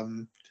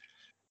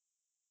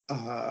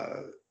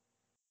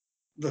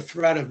the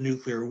threat of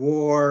nuclear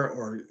war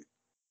or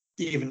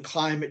even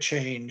climate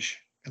change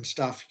and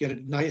stuff. You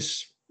get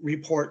nice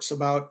reports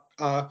about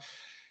how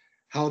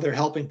they're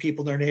helping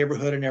people in their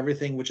neighborhood and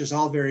everything, which is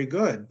all very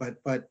good. But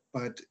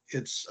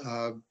it's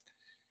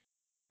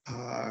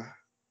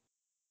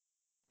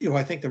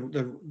I think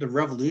the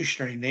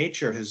revolutionary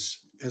nature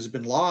has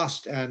been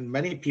lost, and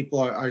many people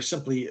are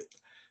simply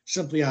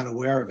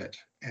unaware of it.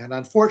 And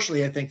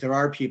unfortunately, I think there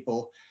are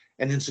people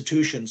and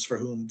institutions for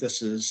whom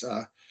this is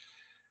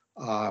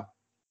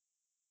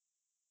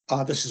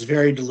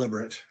very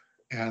deliberate,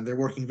 and they're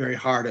working very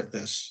hard at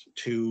this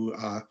to,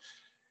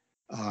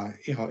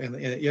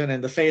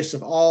 in the face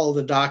of all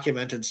the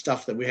documented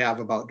stuff that we have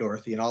about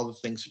Dorothy and all the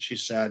things that she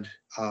said,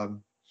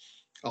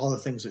 all the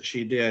things that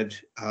she did.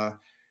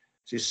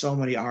 See so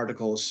many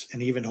articles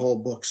and even whole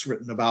books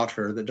written about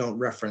her that don't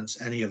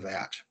reference any of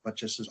that, but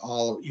just as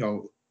all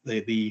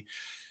the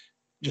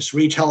just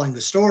retelling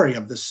the story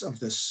of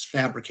this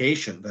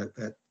fabrication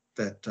that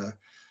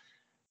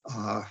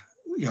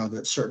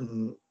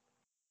certain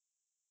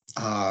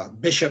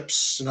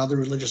bishops and other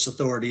religious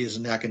authorities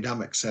and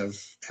academics have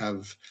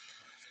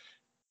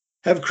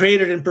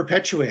created and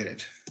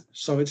perpetuated.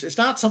 So it's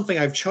not something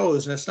I've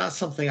chosen. It's not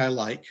something I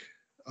like,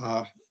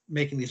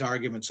 making these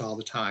arguments all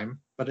the time.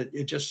 But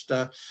it just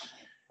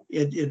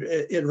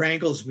it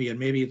rankles me, and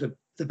maybe the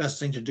best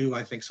thing to do,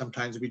 I think,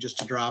 sometimes would be just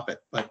to drop it.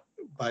 But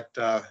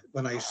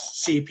when I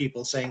see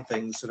people saying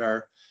things that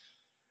are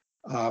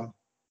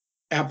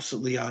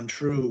absolutely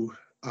untrue,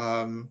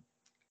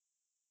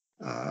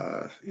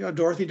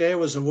 Dorothy Day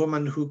was a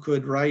woman who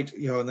could write,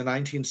 in the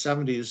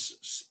 1970s,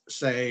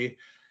 say,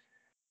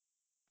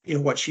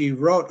 what she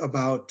wrote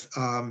about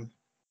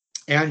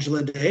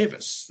Angela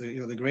Davis,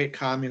 the great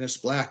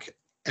communist Black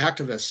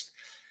activist.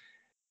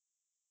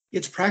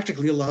 It's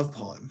practically a love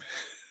poem.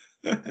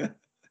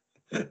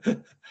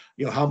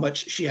 How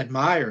much she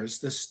admires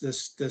this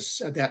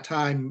at that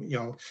time,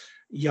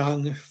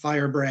 young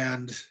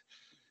firebrand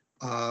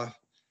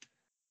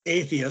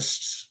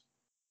atheist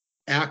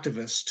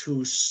activist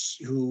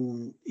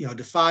who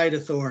defied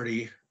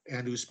authority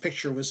and whose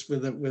picture was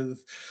with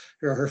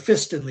her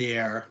fist in the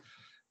air,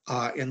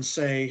 and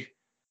say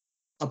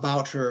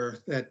about her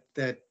that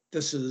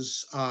this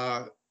is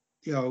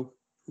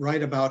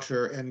right about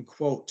her, and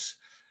quote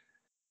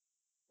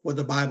what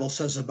the Bible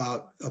says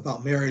about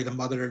Mary, the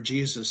mother of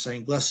Jesus,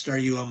 saying, "Blessed are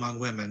you among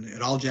women,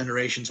 and all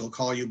generations will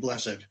call you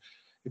blessed."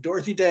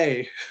 Dorothy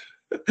Day,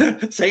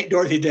 Saint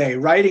Dorothy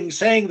Day,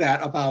 saying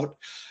that about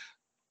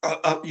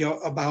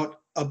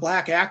about a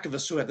Black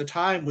activist who at the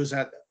time was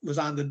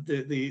on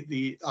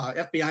the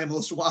FBI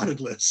most wanted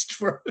list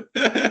for.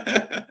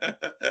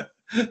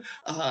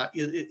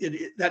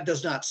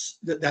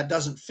 That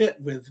doesn't fit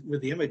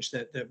with the image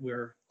that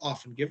we're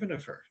often given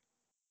of her.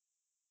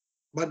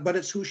 But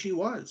it's who she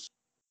was.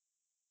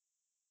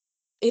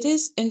 It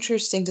is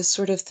interesting to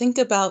sort of think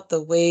about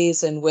the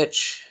ways in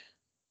which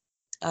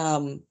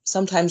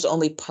sometimes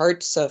only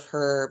parts of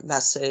her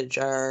message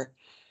are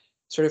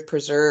sort of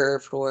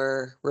preserved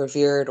or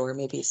revered or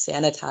maybe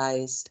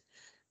sanitized.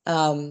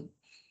 And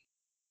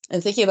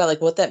thinking about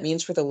like what that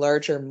means for the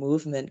larger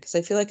movement, because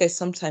I feel like I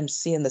sometimes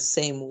see in the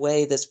same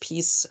way this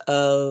piece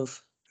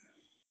of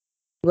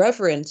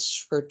reverence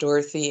for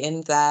Dorothy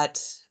in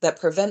that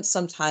prevents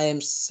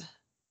sometimes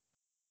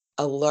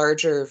a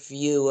larger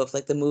view of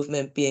like the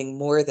movement being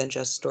more than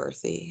just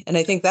Dorothy. And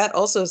I think that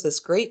also is this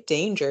great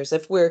danger is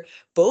if we're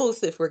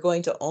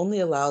going to only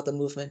allow the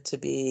movement to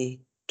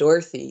be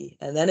Dorothy,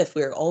 and then if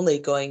we're only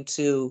going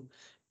to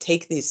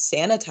take these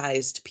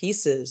sanitized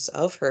pieces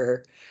of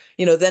her,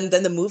 then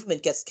the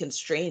movement gets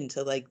constrained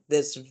to like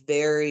this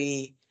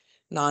very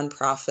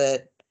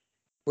nonprofit,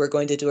 we're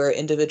going to do our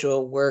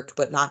individual work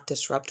but not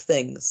disrupt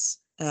things,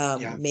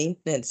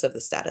 maintenance of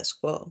the status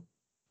quo.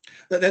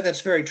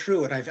 That's very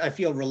true, and I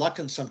feel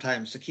reluctant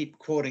sometimes to keep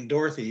quoting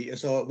Dorothy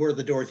as though it were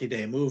the Dorothy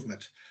Day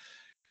movement.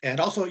 And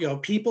also,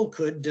 people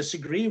could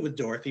disagree with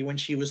Dorothy when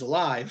she was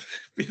alive.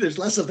 There's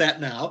less of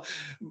that now,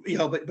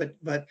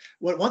 But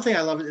one thing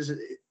I love is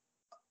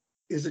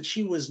that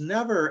she was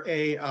never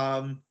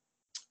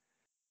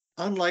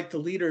unlike the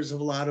leaders of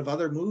a lot of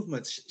other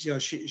movements.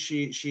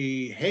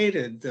 She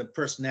hated the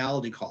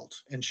personality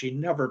cult, and she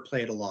never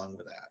played along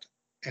with that.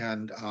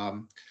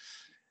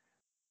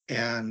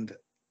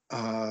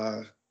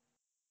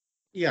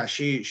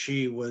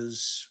 She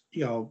was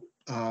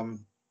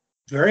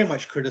very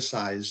much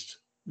criticized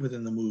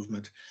within the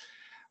movement.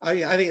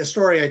 I think a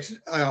story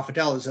I often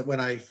tell is that when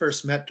I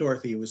first met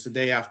Dorothy, it was the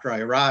day after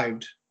I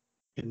arrived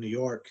in New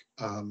York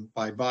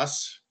by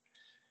bus,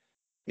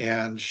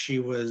 and she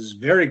was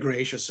very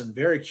gracious and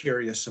very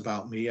curious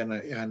about me,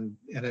 and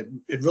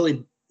it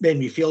really made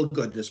me feel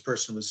good. This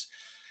person was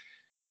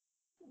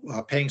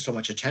paying so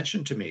much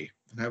attention to me,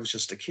 and I was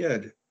just a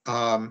kid.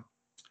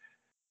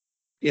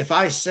 If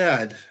I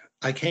said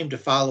I came to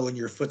follow in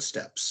your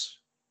footsteps,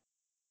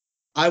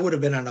 I would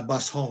have been on a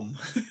bus home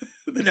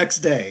the next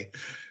day.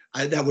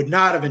 That would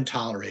not have been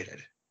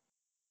tolerated.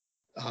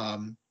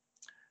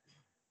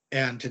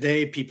 And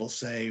today people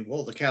say,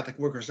 well, the Catholic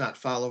worker's not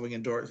following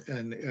in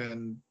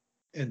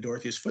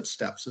Dorothy's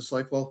footsteps. It's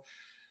like, well,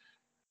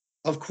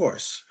 of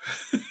course.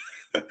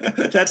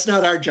 That's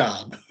not our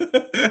job.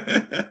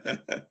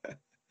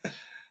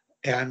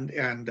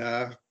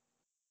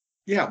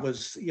 It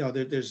was,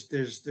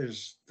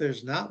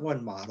 there's not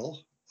one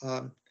model.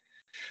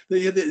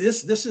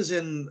 This is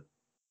in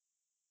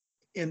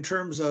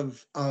terms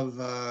of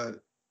I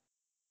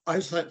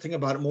was thinking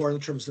about it more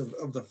in terms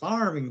of the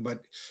farming,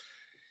 but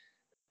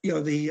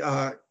in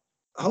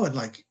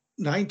like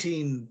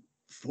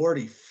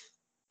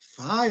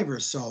 1945 or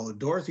so,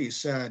 Dorothy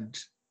said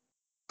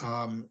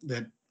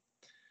that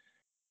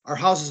our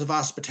houses of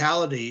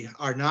hospitality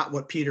are not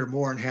what Peter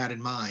Moore had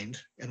in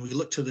mind, and we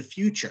look to the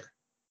future,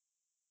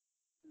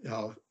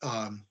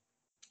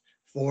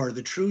 for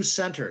the true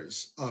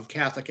centers of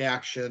Catholic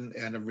action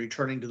and of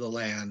returning to the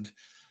land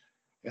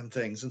and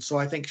things. And so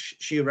I think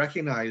she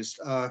recognized,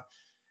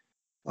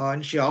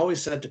 and she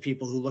always said to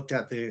people who looked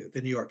at the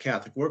New York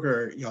Catholic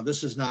worker,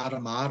 this is not a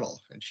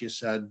model. And she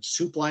said,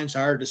 soup lines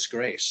are a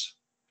disgrace.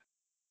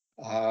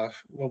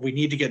 What we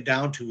need to get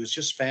down to is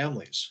just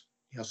families.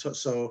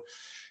 So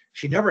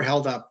she never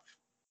held up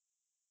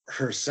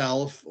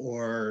herself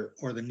or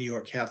the New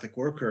York Catholic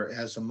worker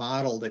as a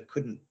model that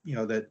couldn't,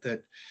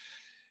 that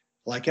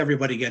like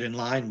everybody get in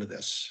line with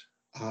this.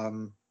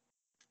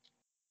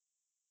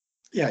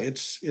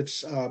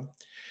 It's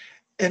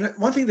and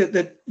one thing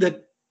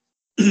that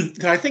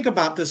I think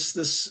about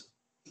this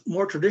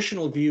more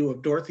traditional view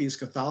of Dorothy's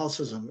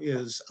Catholicism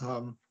is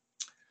I'm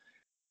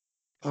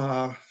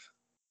a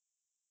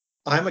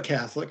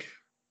Catholic,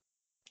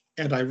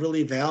 and I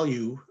really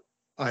value,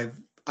 I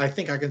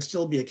think I can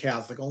still be a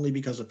Catholic only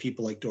because of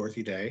people like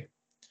Dorothy Day.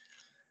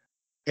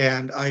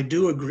 And I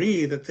do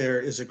agree that there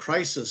is a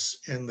crisis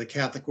in the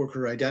Catholic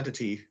worker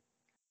identity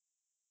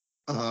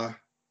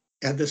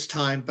at this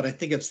time, but I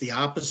think it's the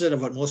opposite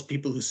of what most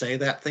people who say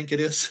that think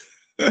it is.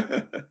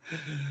 I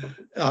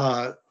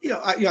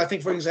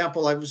think, for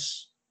example, I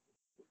was,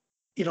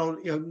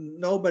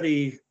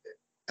 nobody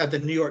at the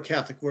New York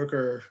Catholic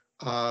worker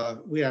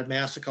We had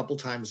mass a couple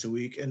times a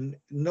week, and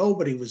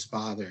nobody was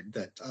bothered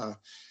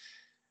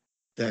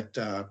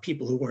that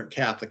people who weren't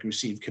Catholic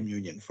received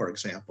communion, for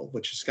example,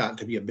 which has gotten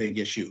to be a big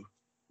issue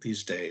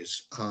these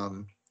days.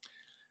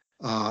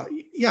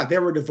 Yeah,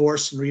 there were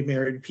divorced and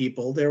remarried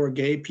people. There were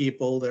gay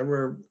people. There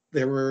were,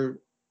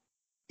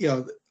 you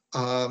know,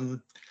 a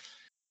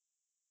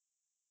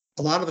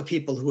lot of the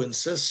people who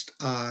insist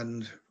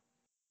on,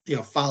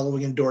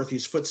 following in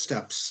Dorothy's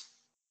footsteps,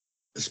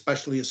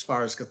 especially as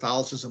far as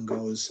Catholicism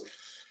goes,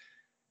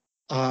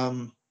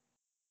 are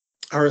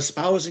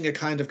espousing a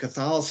kind of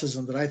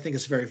Catholicism that I think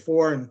is very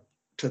foreign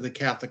to the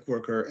Catholic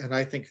worker, and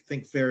I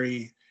think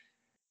very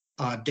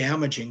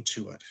damaging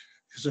to it.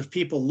 Because if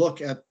people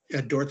look at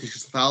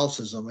Dorothy's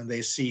Catholicism and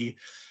they see,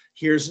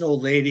 here's an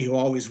old lady who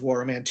always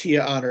wore a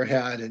mantilla on her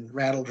head and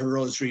rattled her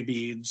rosary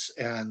beads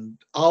and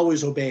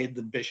always obeyed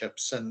the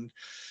bishops and,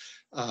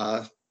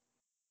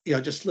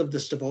 just lived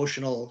this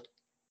devotional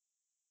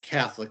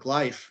Catholic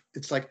life.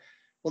 It's like,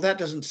 well, that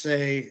doesn't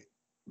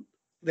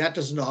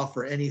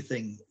offer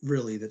anything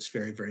really that's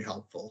very, very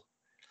helpful.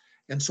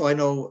 And so I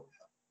know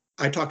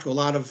I talk to a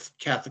lot of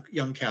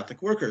young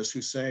Catholic workers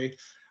who say,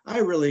 I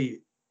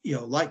really,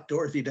 like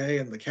Dorothy Day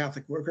and the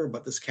Catholic worker,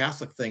 but this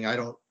Catholic thing, I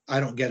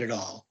don't get it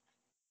all.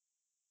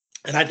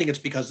 And I think it's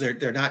because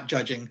they're not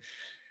judging,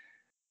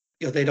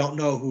 they don't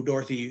know who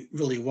Dorothy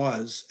really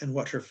was and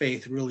what her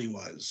faith really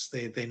was.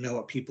 They know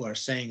what people are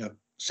saying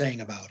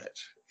about it.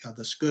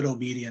 This good,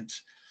 obedient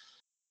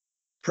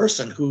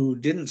person who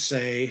didn't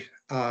say,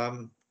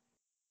 one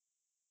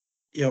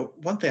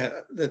thing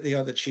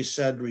that she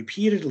said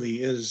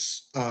repeatedly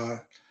is, I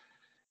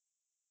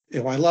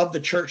love the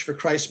church for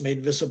Christ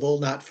made visible,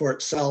 not for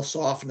itself,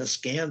 so often a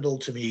scandal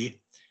to me.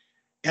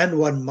 And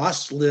one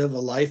must live a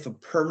life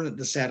of permanent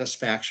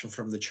dissatisfaction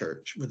with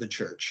the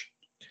church.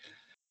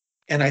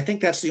 And I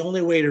think that's the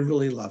only way to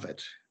really love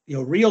it.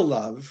 Real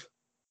love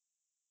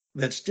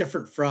that's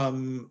different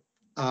from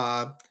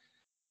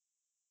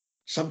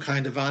some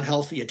kind of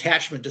unhealthy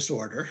attachment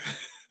disorder.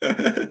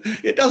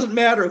 It doesn't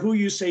matter who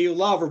you say you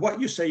love or what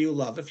you say you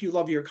love. If you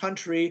love your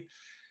country,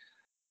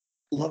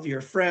 love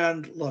your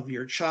friend, love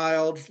your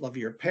child, love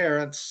your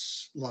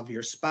parents, love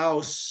your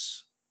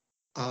spouse.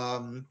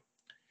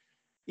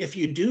 If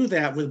you do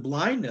that with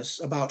blindness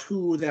about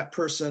who that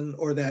person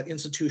or that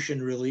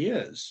institution really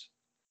is,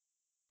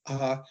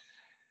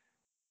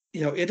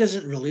 it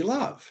isn't really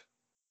love.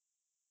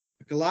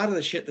 A lot of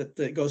the shit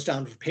that goes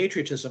down with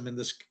patriotism in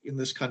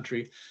this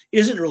country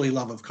isn't really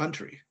love of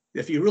country.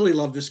 If you really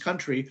love this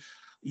country,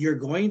 you're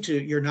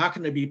not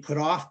going to be put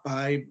off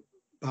by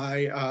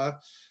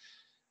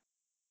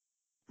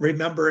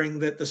remembering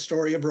that the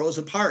story of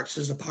Rosa Parks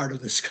is a part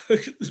of this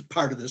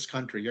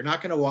country. You're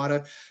not going to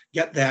want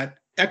to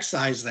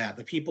excise that.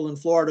 The people in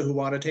Florida who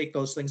want to take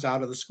those things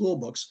out of the school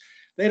books,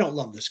 they don't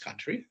love this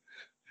country.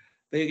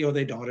 They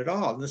don't at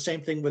all. And the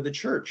same thing with the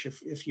church.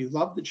 If you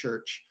love the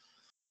church,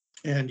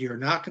 and you're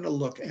not going to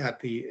look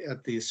at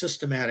the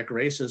systematic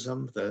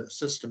racism, the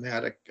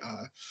systematic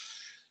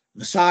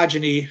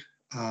misogyny,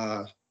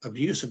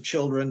 abuse of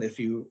children, if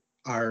you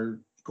are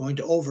going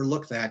to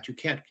overlook that, you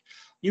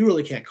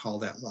really can't call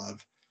that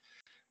love.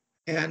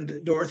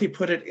 And Dorothy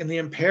put it in the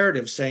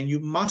imperative, saying you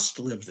must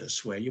live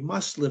this way. You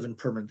must live in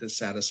permanent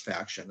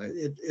dissatisfaction.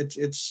 It's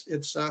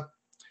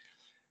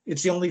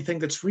the only thing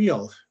that's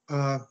real.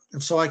 And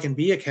so I can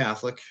be a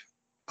Catholic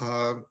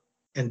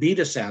and be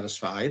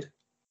dissatisfied.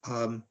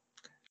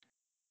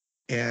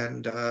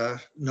 And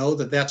know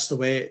that that's the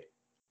way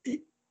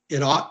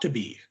it ought to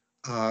be.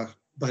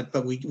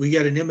 But we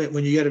get an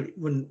image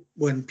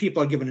when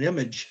people are given an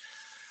image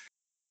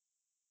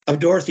of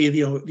Dorothy,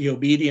 the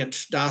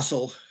obedient,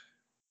 docile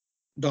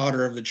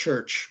daughter of the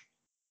church,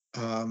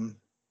 a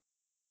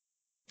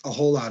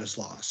whole lot is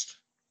lost.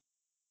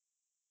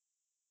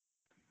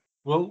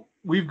 Well,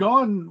 we've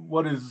gone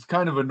what is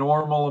kind of a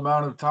normal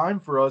amount of time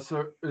for us.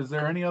 Is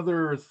there any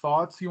other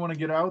thoughts you want to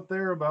get out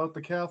there about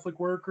the Catholic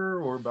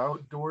worker or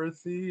about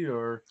Dorothy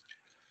or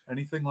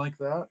anything like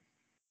that?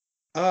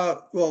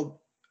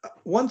 Well,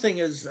 one thing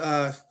is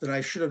that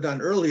I should have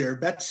done earlier.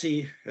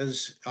 Betsy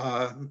has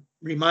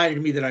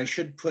reminded me that I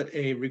should put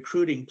a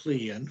recruiting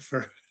plea in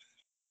for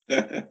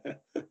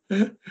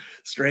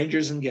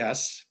strangers and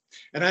guests.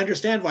 And I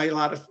understand why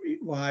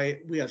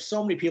we have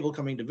so many people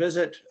coming to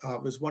visit.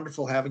 It was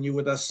wonderful having you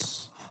with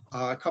us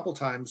a couple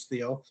times,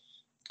 Theo.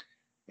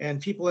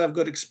 And people have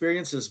good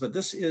experiences, but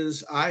this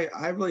is,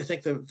 I really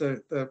think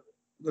the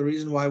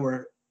reason why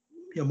we're,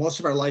 most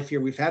of our life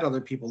here, we've had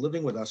other people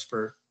living with us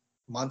for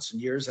months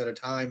and years at a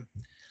time,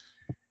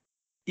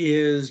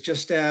 is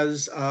just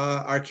as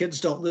our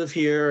kids don't live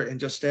here, and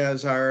just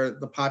as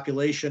the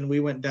population, we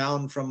went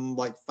down from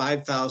like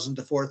 5,000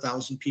 to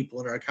 4,000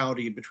 people in our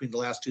county between the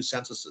last two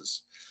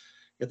censuses.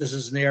 If this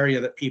is an area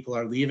that people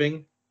are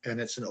leaving, and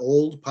it's an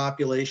old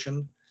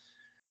population,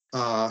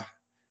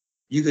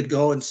 you could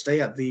go and stay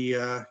at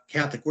the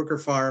Catholic Worker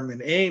Farm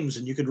in Ames,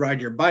 and you could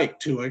ride your bike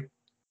to a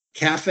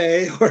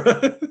cafe or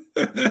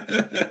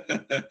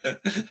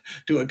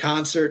to a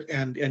concert,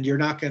 and you're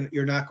not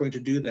going to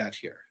do that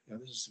here.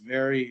 This is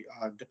very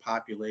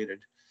depopulated.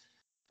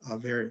 a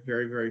very,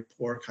 very, very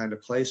poor kind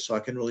of place, so I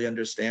can really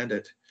understand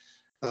it.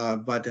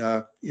 But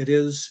it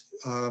is,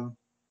 you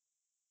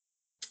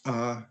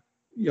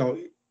know,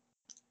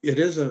 it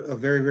is a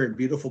very, very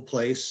beautiful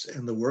place,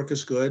 and the work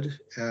is good,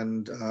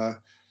 and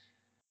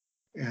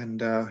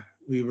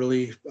we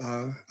really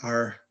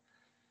are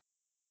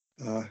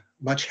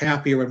much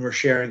happier when we're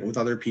sharing it with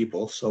other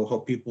people. So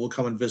hope people will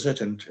come and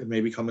visit and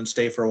maybe come and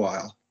stay for a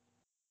while.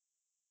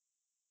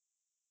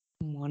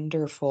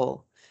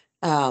 Wonderful.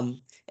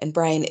 And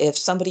Brian, if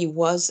somebody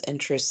was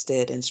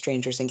interested in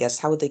Strangers and Guests,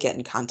 how would they get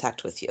in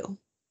contact with you?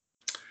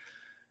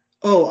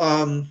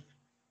 Oh,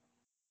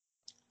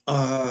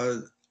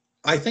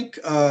 I think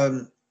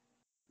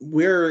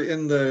we're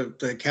in the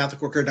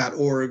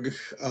CatholicWorker.org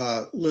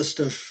list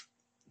of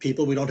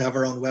people. We don't have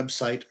our own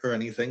website or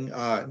anything.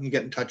 You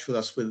get in touch with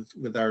us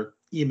with our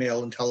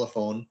email and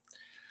telephone.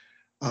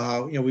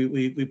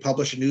 We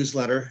publish a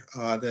newsletter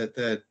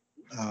that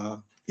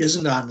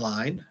isn't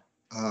online,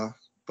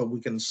 but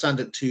we can send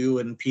it to you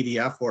in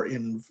PDF or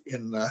in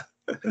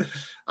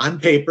on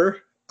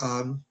paper.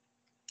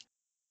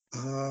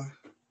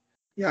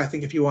 Yeah, I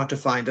think if you want to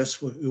find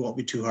us, we won't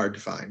be too hard to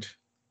find.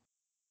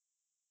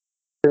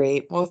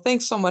 Great. Well,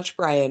 thanks so much,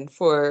 Brian,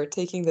 for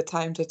taking the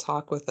time to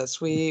talk with us.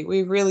 We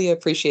really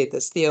appreciate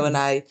this. Theo and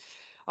I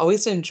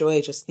always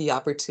enjoy just the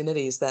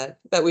opportunities that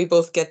we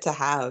both get to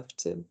have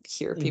to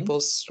hear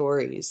people's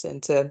stories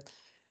and to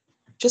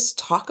just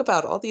talk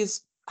about all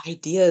these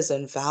ideas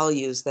and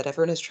values that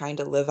everyone is trying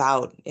to live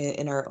out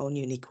in our own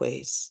unique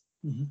ways.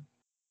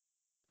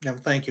 Yeah,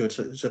 thank you.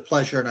 It's a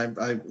pleasure, and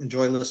I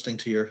enjoy listening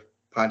to your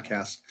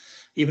podcast,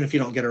 even if you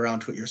don't get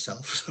around to it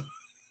yourself.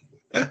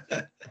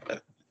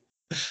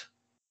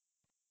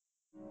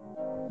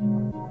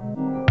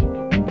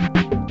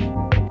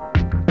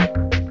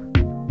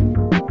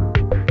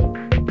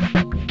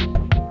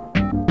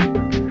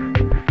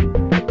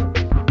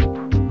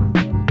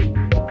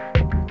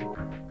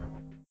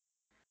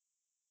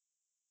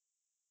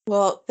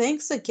 Well,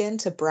 thanks again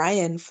to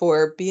Brian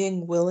for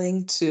being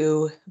willing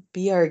to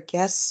be our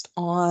guest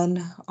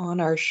on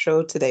our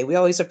show today. We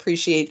always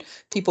appreciate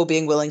people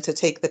being willing to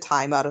take the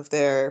time out of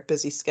their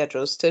busy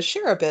schedules to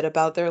share a bit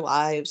about their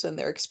lives and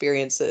their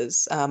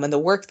experiences, and the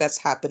work that's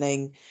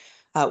happening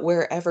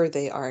wherever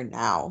they are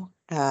now.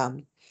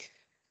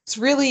 It's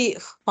really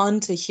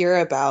fun to hear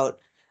about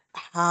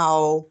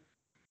how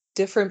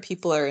different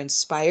people are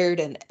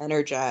inspired and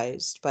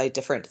energized by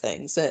different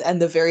things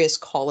and the various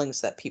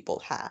callings that people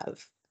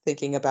have.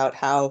 Thinking about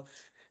how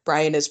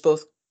Brian is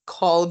both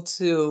called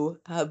to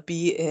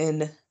be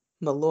in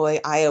Maloy,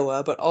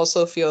 Iowa, but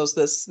also feels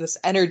this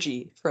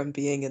energy from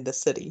being in the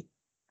city.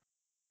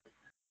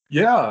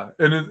 Yeah,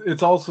 and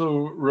it's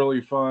also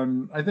really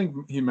fun. I think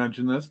he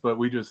mentioned this, but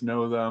we just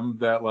know them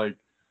that like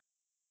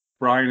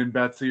Brian and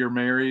Betsy are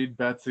married.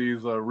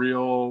 Betsy's a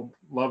real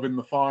loving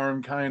the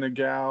farm kind of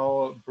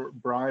gal.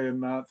 Brian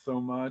not so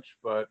much,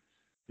 but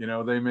you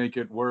know they make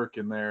it work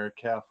in their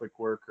Catholic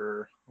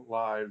worker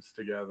lives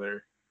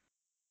together.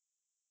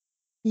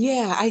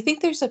 Yeah, I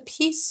think there's a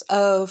piece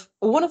of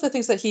one of the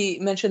things that he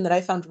mentioned that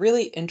I found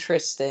really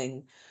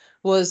interesting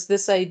was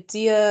this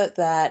idea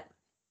that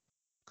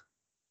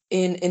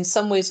in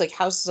some ways like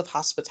houses of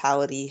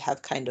hospitality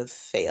have kind of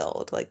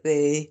failed. Like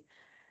they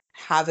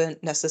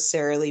haven't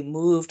necessarily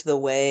moved the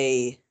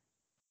way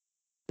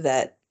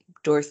that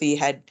Dorothy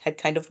had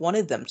kind of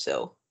wanted them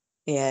to.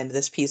 And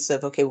this piece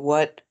of, okay,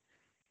 what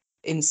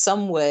in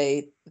some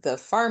way the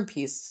farm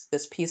piece,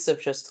 this piece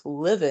of just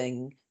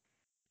living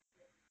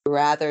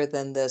rather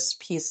than this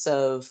piece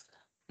of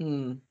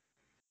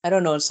I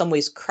don't know, in some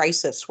ways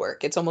crisis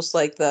work. It's almost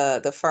like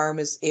the farm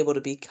is able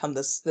to become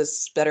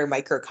this better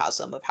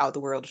microcosm of how the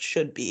world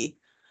should be.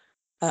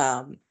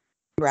 Um,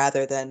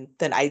 rather than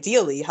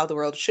ideally how the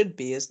world should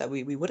be is that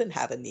we wouldn't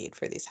have a need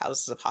for these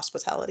houses of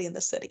hospitality in the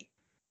city.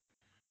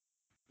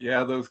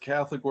 Yeah, those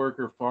Catholic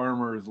worker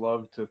farmers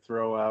love to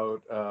throw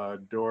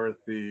out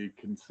Dorothy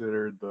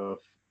considered the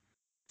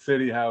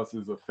city house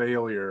is a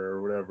failure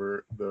or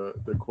whatever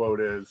the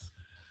quote is.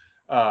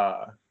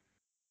 Uh,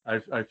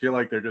 I feel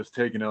like they're just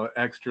taking an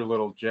extra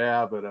little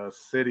jab at us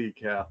city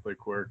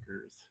Catholic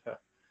workers.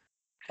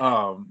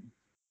 um,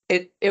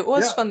 It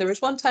was yeah, fun. There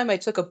was one time I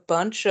took a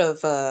bunch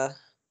of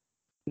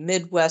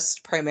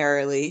Midwest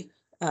primarily,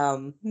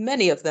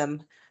 many of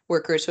them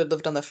workers who had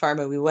lived on the farm,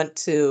 and we went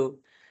to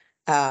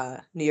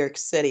New York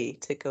City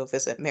to go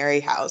visit Mary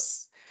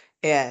House.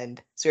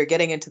 And so we are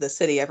getting into the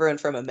city. Everyone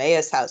from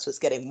Emmaus House was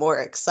getting more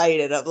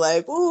excited of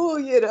like,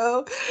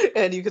 oh,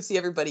 and you could see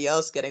everybody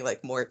else getting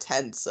like more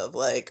tense of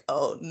like,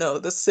 oh no,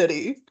 the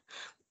city.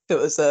 It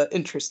was an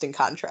interesting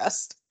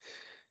contrast.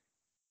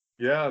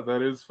 yeah,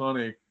 that is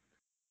funny.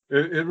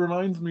 It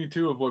reminds me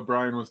too of what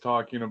Brian was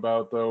talking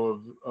about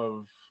though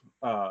of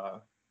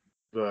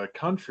the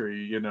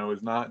country, you know,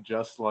 is not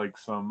just like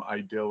some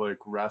idyllic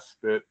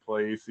respite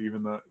place,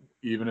 even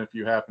if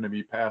you happen to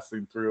be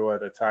passing through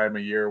at a time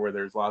of year where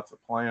there's lots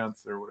of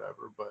plants or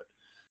whatever,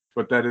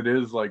 but that it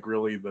is like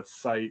really the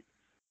site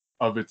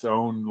of its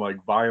own,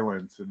 like,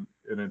 violence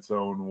in its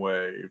own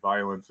way,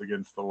 violence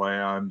against the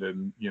land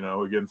and, you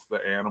know, against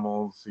the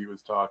animals he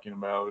was talking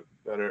about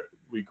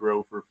we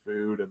grow for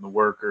food, and the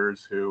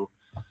workers who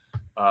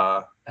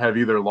have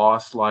either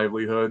lost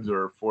livelihoods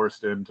or are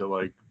forced into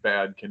like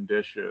bad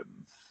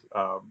conditions.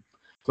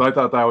 So I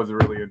thought that was a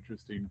really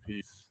interesting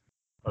piece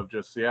of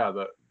just, yeah,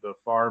 the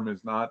farm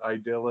is not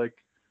idyllic.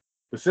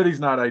 The city's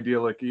not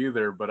idyllic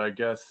either, but I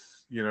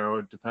guess, you know,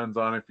 it depends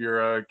on if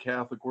you're a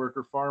Catholic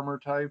worker farmer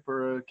type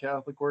or a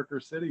Catholic worker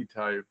city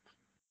type.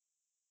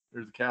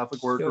 There's a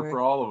Catholic worker Sure.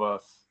 for all of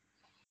us.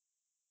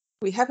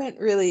 We haven't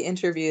really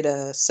interviewed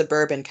a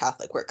suburban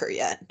Catholic worker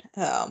yet.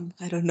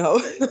 I don't know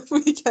if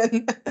we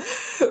can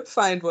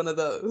find one of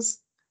those.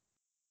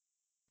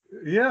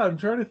 Yeah, I'm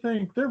trying to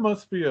think. There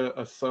must be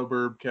a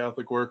suburb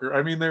Catholic worker.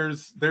 I mean,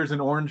 there's an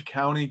Orange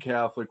County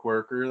Catholic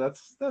worker.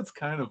 That's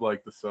kind of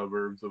like the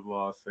suburbs of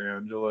Los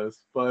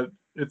Angeles, but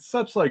it's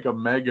such like a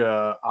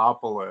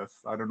megapolis.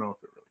 I don't know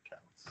if it really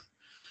counts.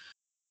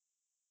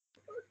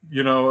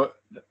 You know,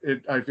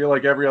 I feel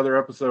like every other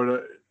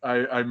episode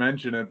I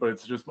mention it, but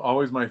it's just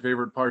always my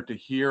favorite part to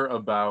hear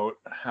about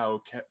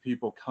how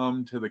people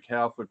come to the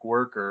Catholic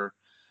worker.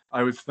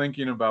 I was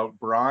thinking about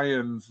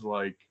Brian's,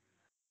 like,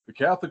 the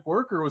Catholic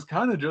worker was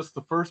kind of just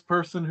the first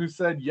person who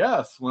said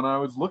yes when I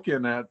was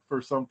looking at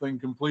for something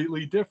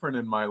completely different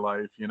in my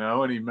life, you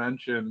know. And he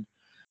mentioned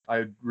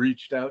I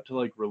reached out to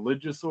like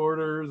religious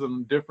orders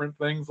and different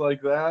things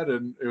like that,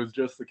 and it was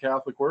just the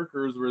Catholic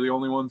workers were the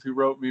only ones who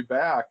wrote me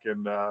back.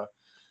 And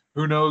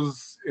who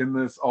knows, in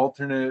this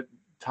alternate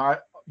time,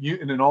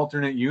 in an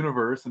alternate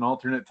universe, an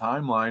alternate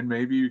timeline,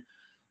 maybe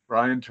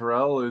Brian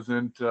Terrell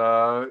isn't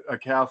a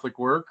Catholic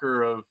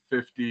worker of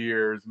 50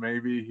 years.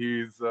 Maybe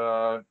he's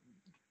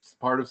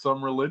part of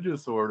some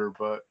religious order,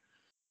 but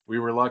we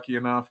were lucky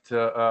enough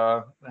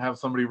to have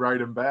somebody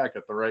write him back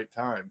at the right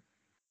time.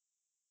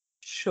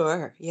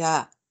 Sure.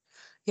 Yeah.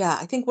 Yeah.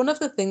 I think one of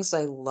the things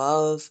I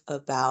love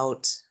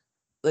about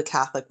the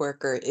Catholic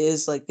worker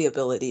is like the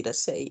ability to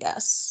say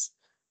yes,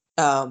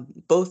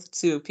 both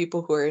to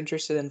people who are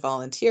interested in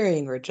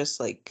volunteering or just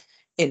like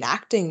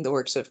enacting the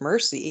works of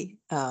mercy.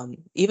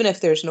 Even if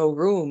there's no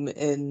room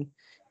in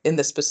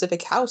the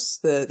specific house,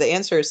 the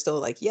answer is still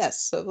like yes.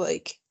 So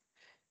like,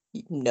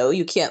 no,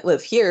 you can't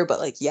live here, but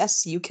like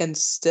yes, you can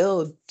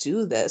still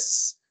do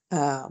this,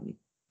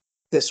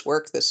 this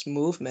work, this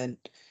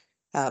movement.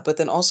 But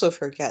then also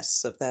for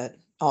guests of that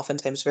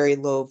oftentimes very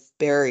low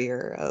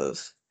barrier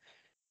of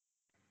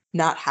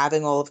not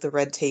having all of the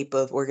red tape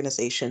of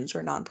organizations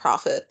or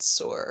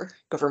nonprofits or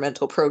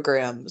governmental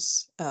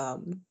programs,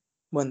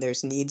 when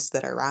there's needs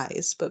that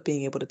arise, but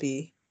being able to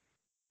be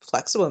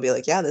flexible and be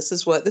like, yeah, this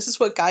is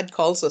what God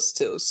calls us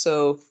to,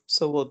 so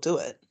we'll do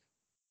it.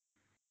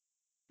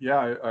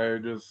 Yeah, I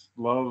just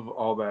love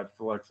all that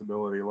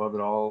flexibility. Love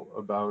it all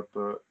about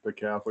the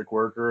Catholic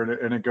worker,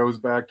 and it goes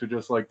back to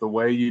just like the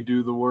way you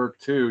do the work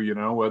too. You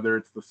know, whether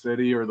it's the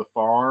city or the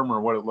farm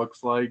or what it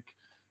looks like.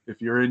 If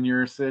you're in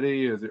your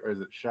city, is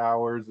it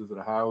showers? Is it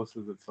a house?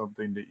 Is it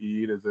something to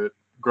eat? Is it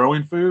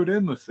growing food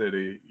in the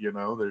city? You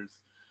know,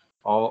 there's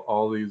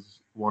all these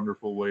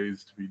wonderful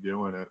ways to be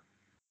doing it.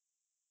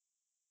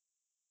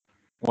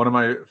 One of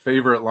my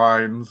favorite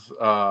lines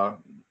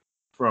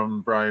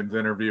from Brian's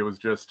interview was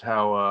just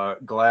how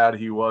glad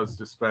he was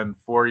to spend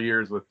 4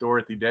 years with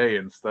Dorothy Day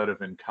instead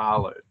of in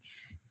college.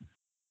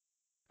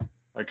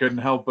 I couldn't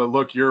help but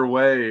look your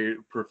way,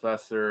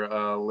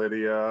 Professor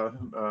Lydia,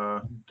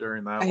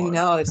 during that I one.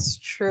 know it's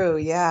true.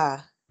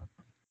 Yeah.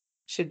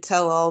 Should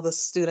tell all the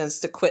students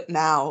to quit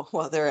now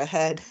while they're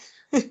ahead.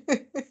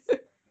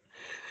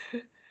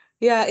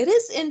 Yeah, it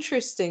is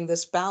interesting,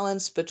 this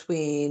balance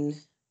between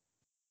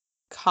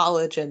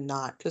college and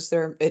not, because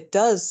it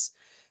does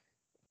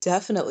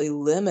definitely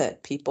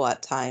limit people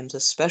at times,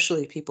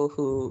 especially people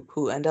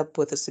who end up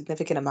with a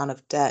significant amount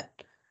of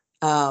debt.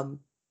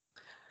 Um,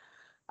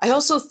 I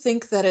also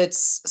think that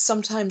it's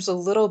sometimes a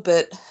little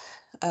bit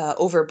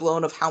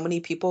overblown of how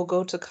many people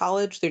go to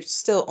college. There's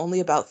still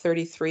only about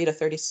 33 to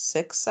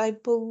 36, I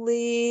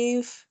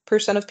believe,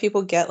 percent of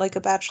people get like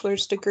a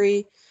bachelor's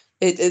degree.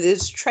 It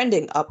is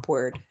trending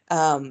upward,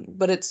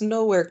 but it's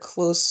nowhere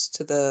close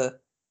to the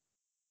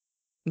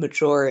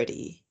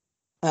majority.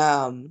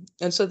 And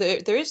so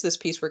there is this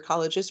piece where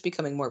college is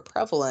becoming more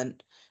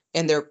prevalent,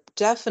 and there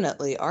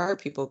definitely are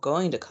people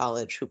going to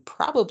college who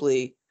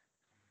probably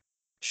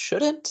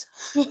shouldn't.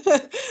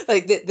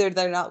 Like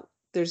they're not,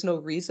 there's no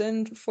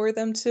reason for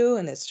them to,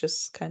 and it's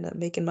just kind of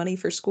making money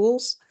for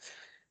schools.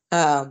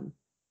 Um,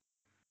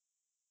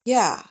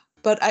 yeah,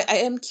 but I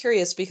am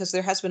curious because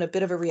there has been a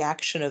bit of a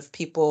reaction of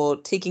people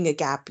taking a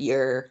gap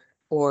year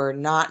or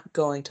not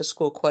going to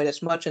school quite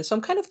as much. And so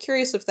I'm kind of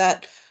curious if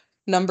that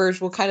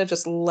numbers will kind of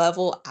just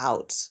level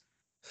out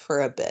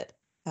for a bit,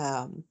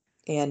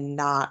 and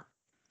not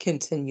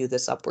continue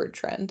this upward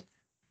trend.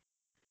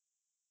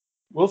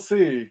 We'll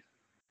see.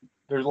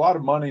 There's a lot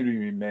of money to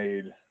be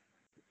made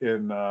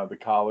in the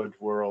college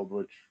world,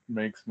 which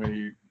makes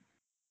me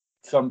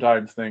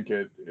sometimes think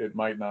it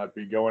might not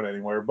be going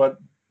anywhere. But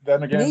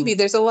then again, Maybe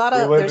there's a lot we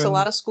of live there's a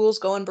lot in of schools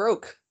going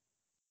broke.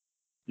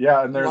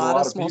 Yeah, and A there's a lot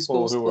lot of of small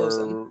people schools who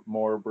closing. are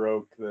more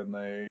broke than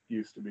they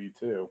used to be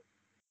too.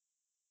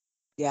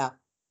 Yeah.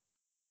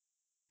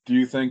 Do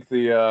you think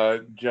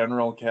the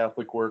general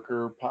Catholic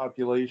worker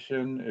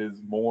population is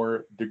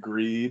more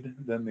degreed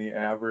than the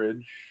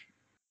average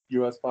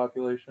U.S.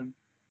 population?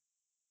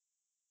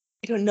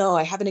 I don't know.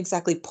 I haven't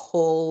exactly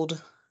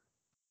polled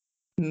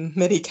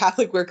many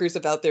Catholic workers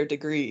about their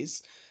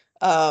degrees.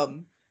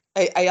 Um,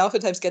 I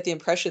oftentimes get the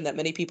impression that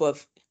many people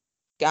have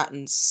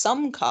gotten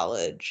some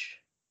college,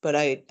 but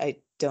I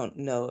don't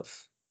know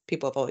if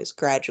people have always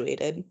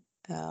graduated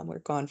or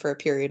gone for a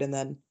period and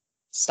then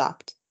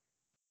stopped.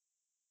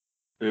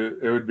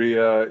 It would be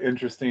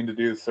interesting to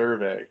do a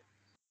survey.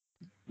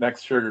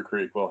 Next Sugar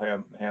Creek, we'll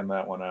hand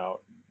that one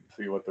out,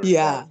 see what the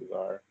Yeah. responses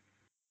are.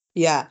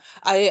 Yeah.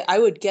 I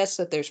would guess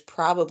that there's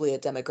probably a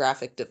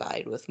demographic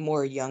divide with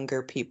more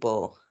younger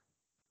people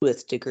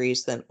with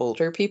degrees than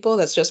older people.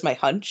 That's just my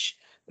hunch,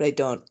 but I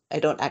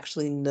don't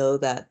actually know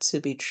that to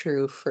be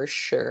true for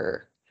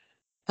sure.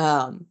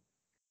 Um,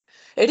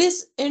 it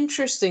is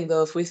interesting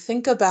though, if we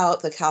think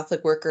about the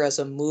Catholic worker as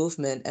a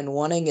movement and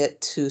wanting it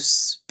to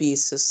be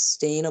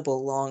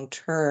sustainable long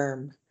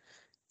term.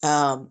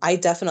 I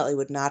definitely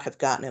would not have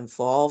gotten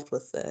involved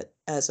with it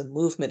as a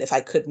movement if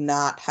I could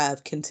not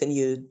have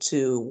continued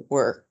to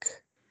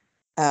work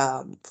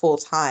full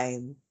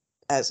time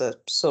as a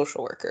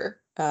social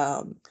worker,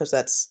 because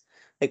that's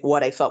like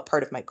what I felt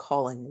part of my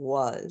calling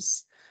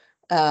was.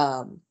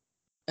 Um,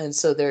 and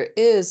so there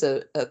is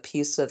a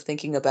piece of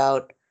thinking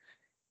about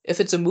if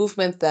it's a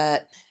movement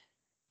that,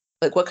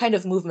 like, what kind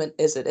of movement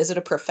is it? Is it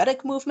a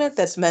prophetic movement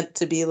that's meant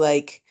to be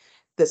like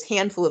this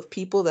handful of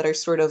people that are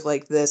sort of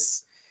like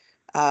this,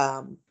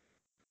 um,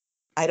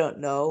 I don't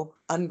know,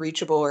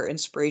 unreachable or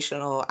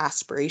inspirational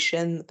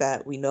aspiration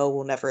that we know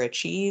we'll never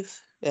achieve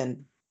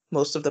and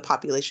most of the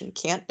population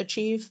can't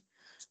achieve?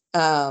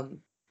 Um,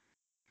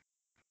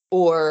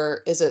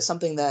 or is it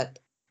something that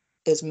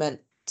is meant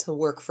to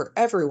work for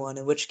everyone?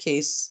 In which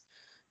case,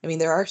 I mean,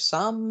 there are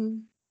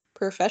some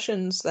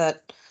professions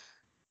that,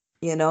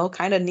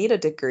 kind of need a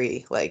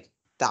degree, like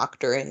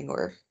doctoring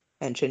or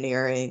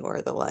engineering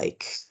or the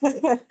like.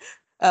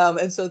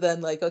 And so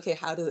then, like, okay,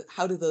 how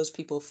do those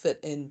people fit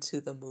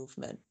into the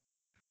movement?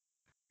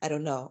 I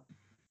don't know.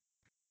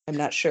 I'm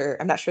not sure.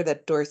 I'm not sure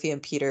that Dorothy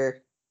and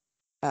Peter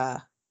uh,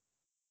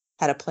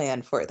 had a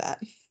plan for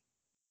that.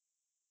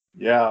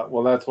 Yeah,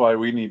 well, that's why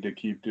we need to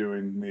keep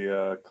doing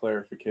the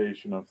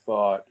clarification of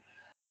thought.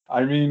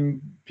 I mean,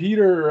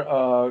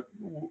 Peter,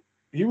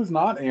 he was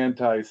not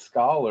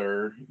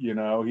anti-scholar,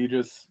 he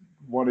just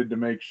wanted to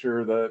make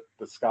sure that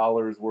the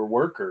scholars were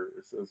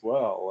workers as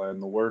well, and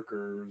the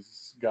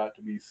workers got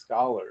to be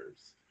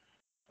scholars.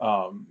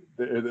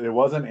 It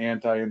wasn't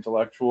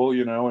anti-intellectual,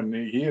 and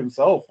he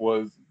himself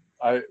was,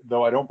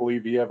 though I don't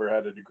believe he ever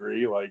had a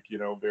degree, like,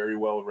 very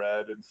well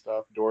read and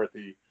stuff.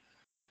 Dorothy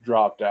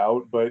dropped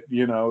out, but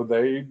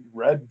they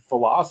read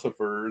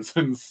philosophers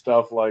and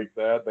stuff like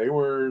that. They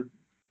were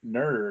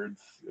nerds.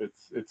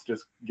 It's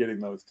just getting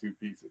those two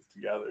pieces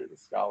together, the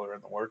scholar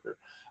and the worker.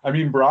 I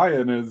mean,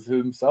 Brian is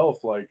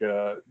himself like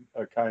a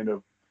kind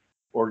of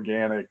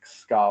organic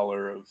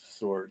scholar of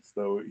sorts,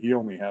 though he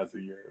only has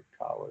a year of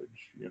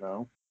college.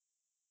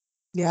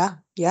 Yeah,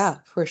 yeah,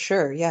 for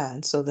sure. Yeah.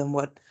 And so then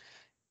what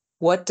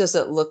does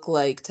it look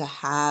like to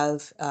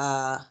have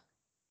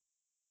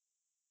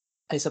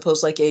I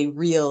suppose like a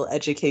real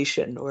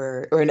education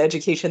or an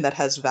education that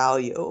has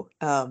value,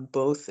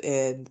 both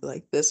in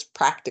like this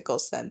practical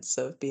sense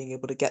of being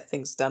able to get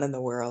things done in the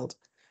world,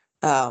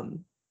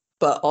 um,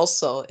 but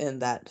also in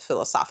that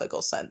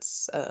philosophical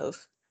sense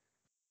of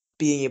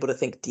being able to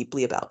think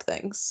deeply about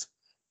things.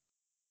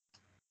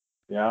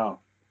 Yeah,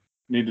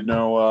 need to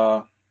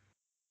know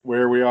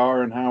where we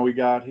are and how we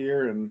got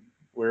here and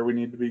where we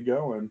need to be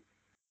going,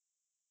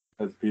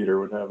 as Peter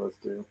would have us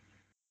do.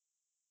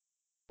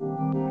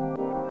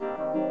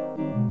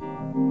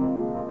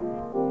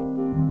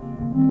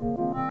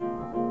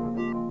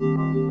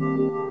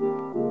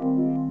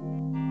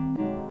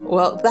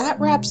 Well, that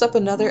wraps up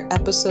another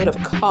episode of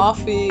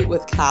Coffee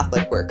with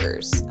Catholic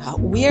Workers.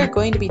 We are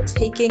going to be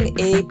taking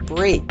a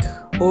break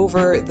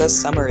over the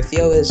summer.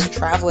 Theo is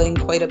traveling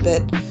quite a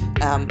bit.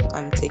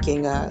 I'm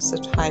taking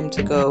some time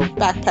to go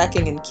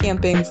backpacking and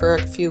camping for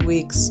a few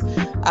weeks.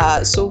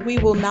 So we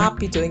will not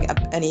be doing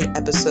any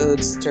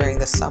episodes during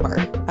the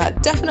summer.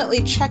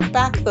 Definitely check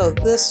back, though,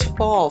 this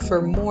fall for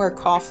more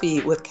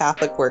Coffee with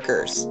Catholic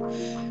Workers.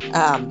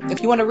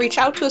 If you want to reach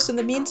out to us in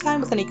the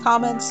meantime with any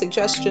comments,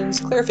 suggestions,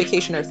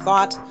 clarification, or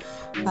thought,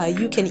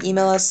 you can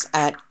email us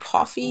at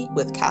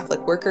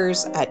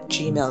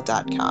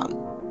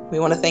coffeewithcatholicworkers@gmail.com. We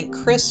want to thank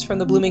Chris from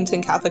the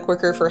Bloomington Catholic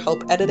Worker for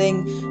help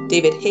editing,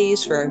 David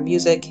Hayes for our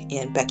music,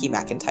 and Becky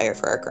McIntyre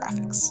for our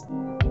graphics.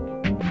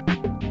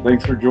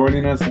 Thanks for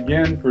joining us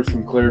again for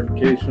some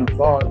clarification of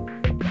thought.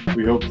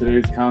 We hope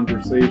today's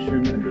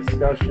conversation and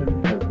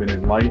discussion has been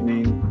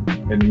enlightening,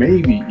 and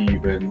maybe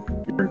even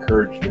you're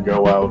encouraged to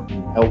go out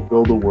and help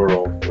build a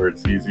world where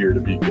it's easier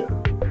to be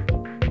good.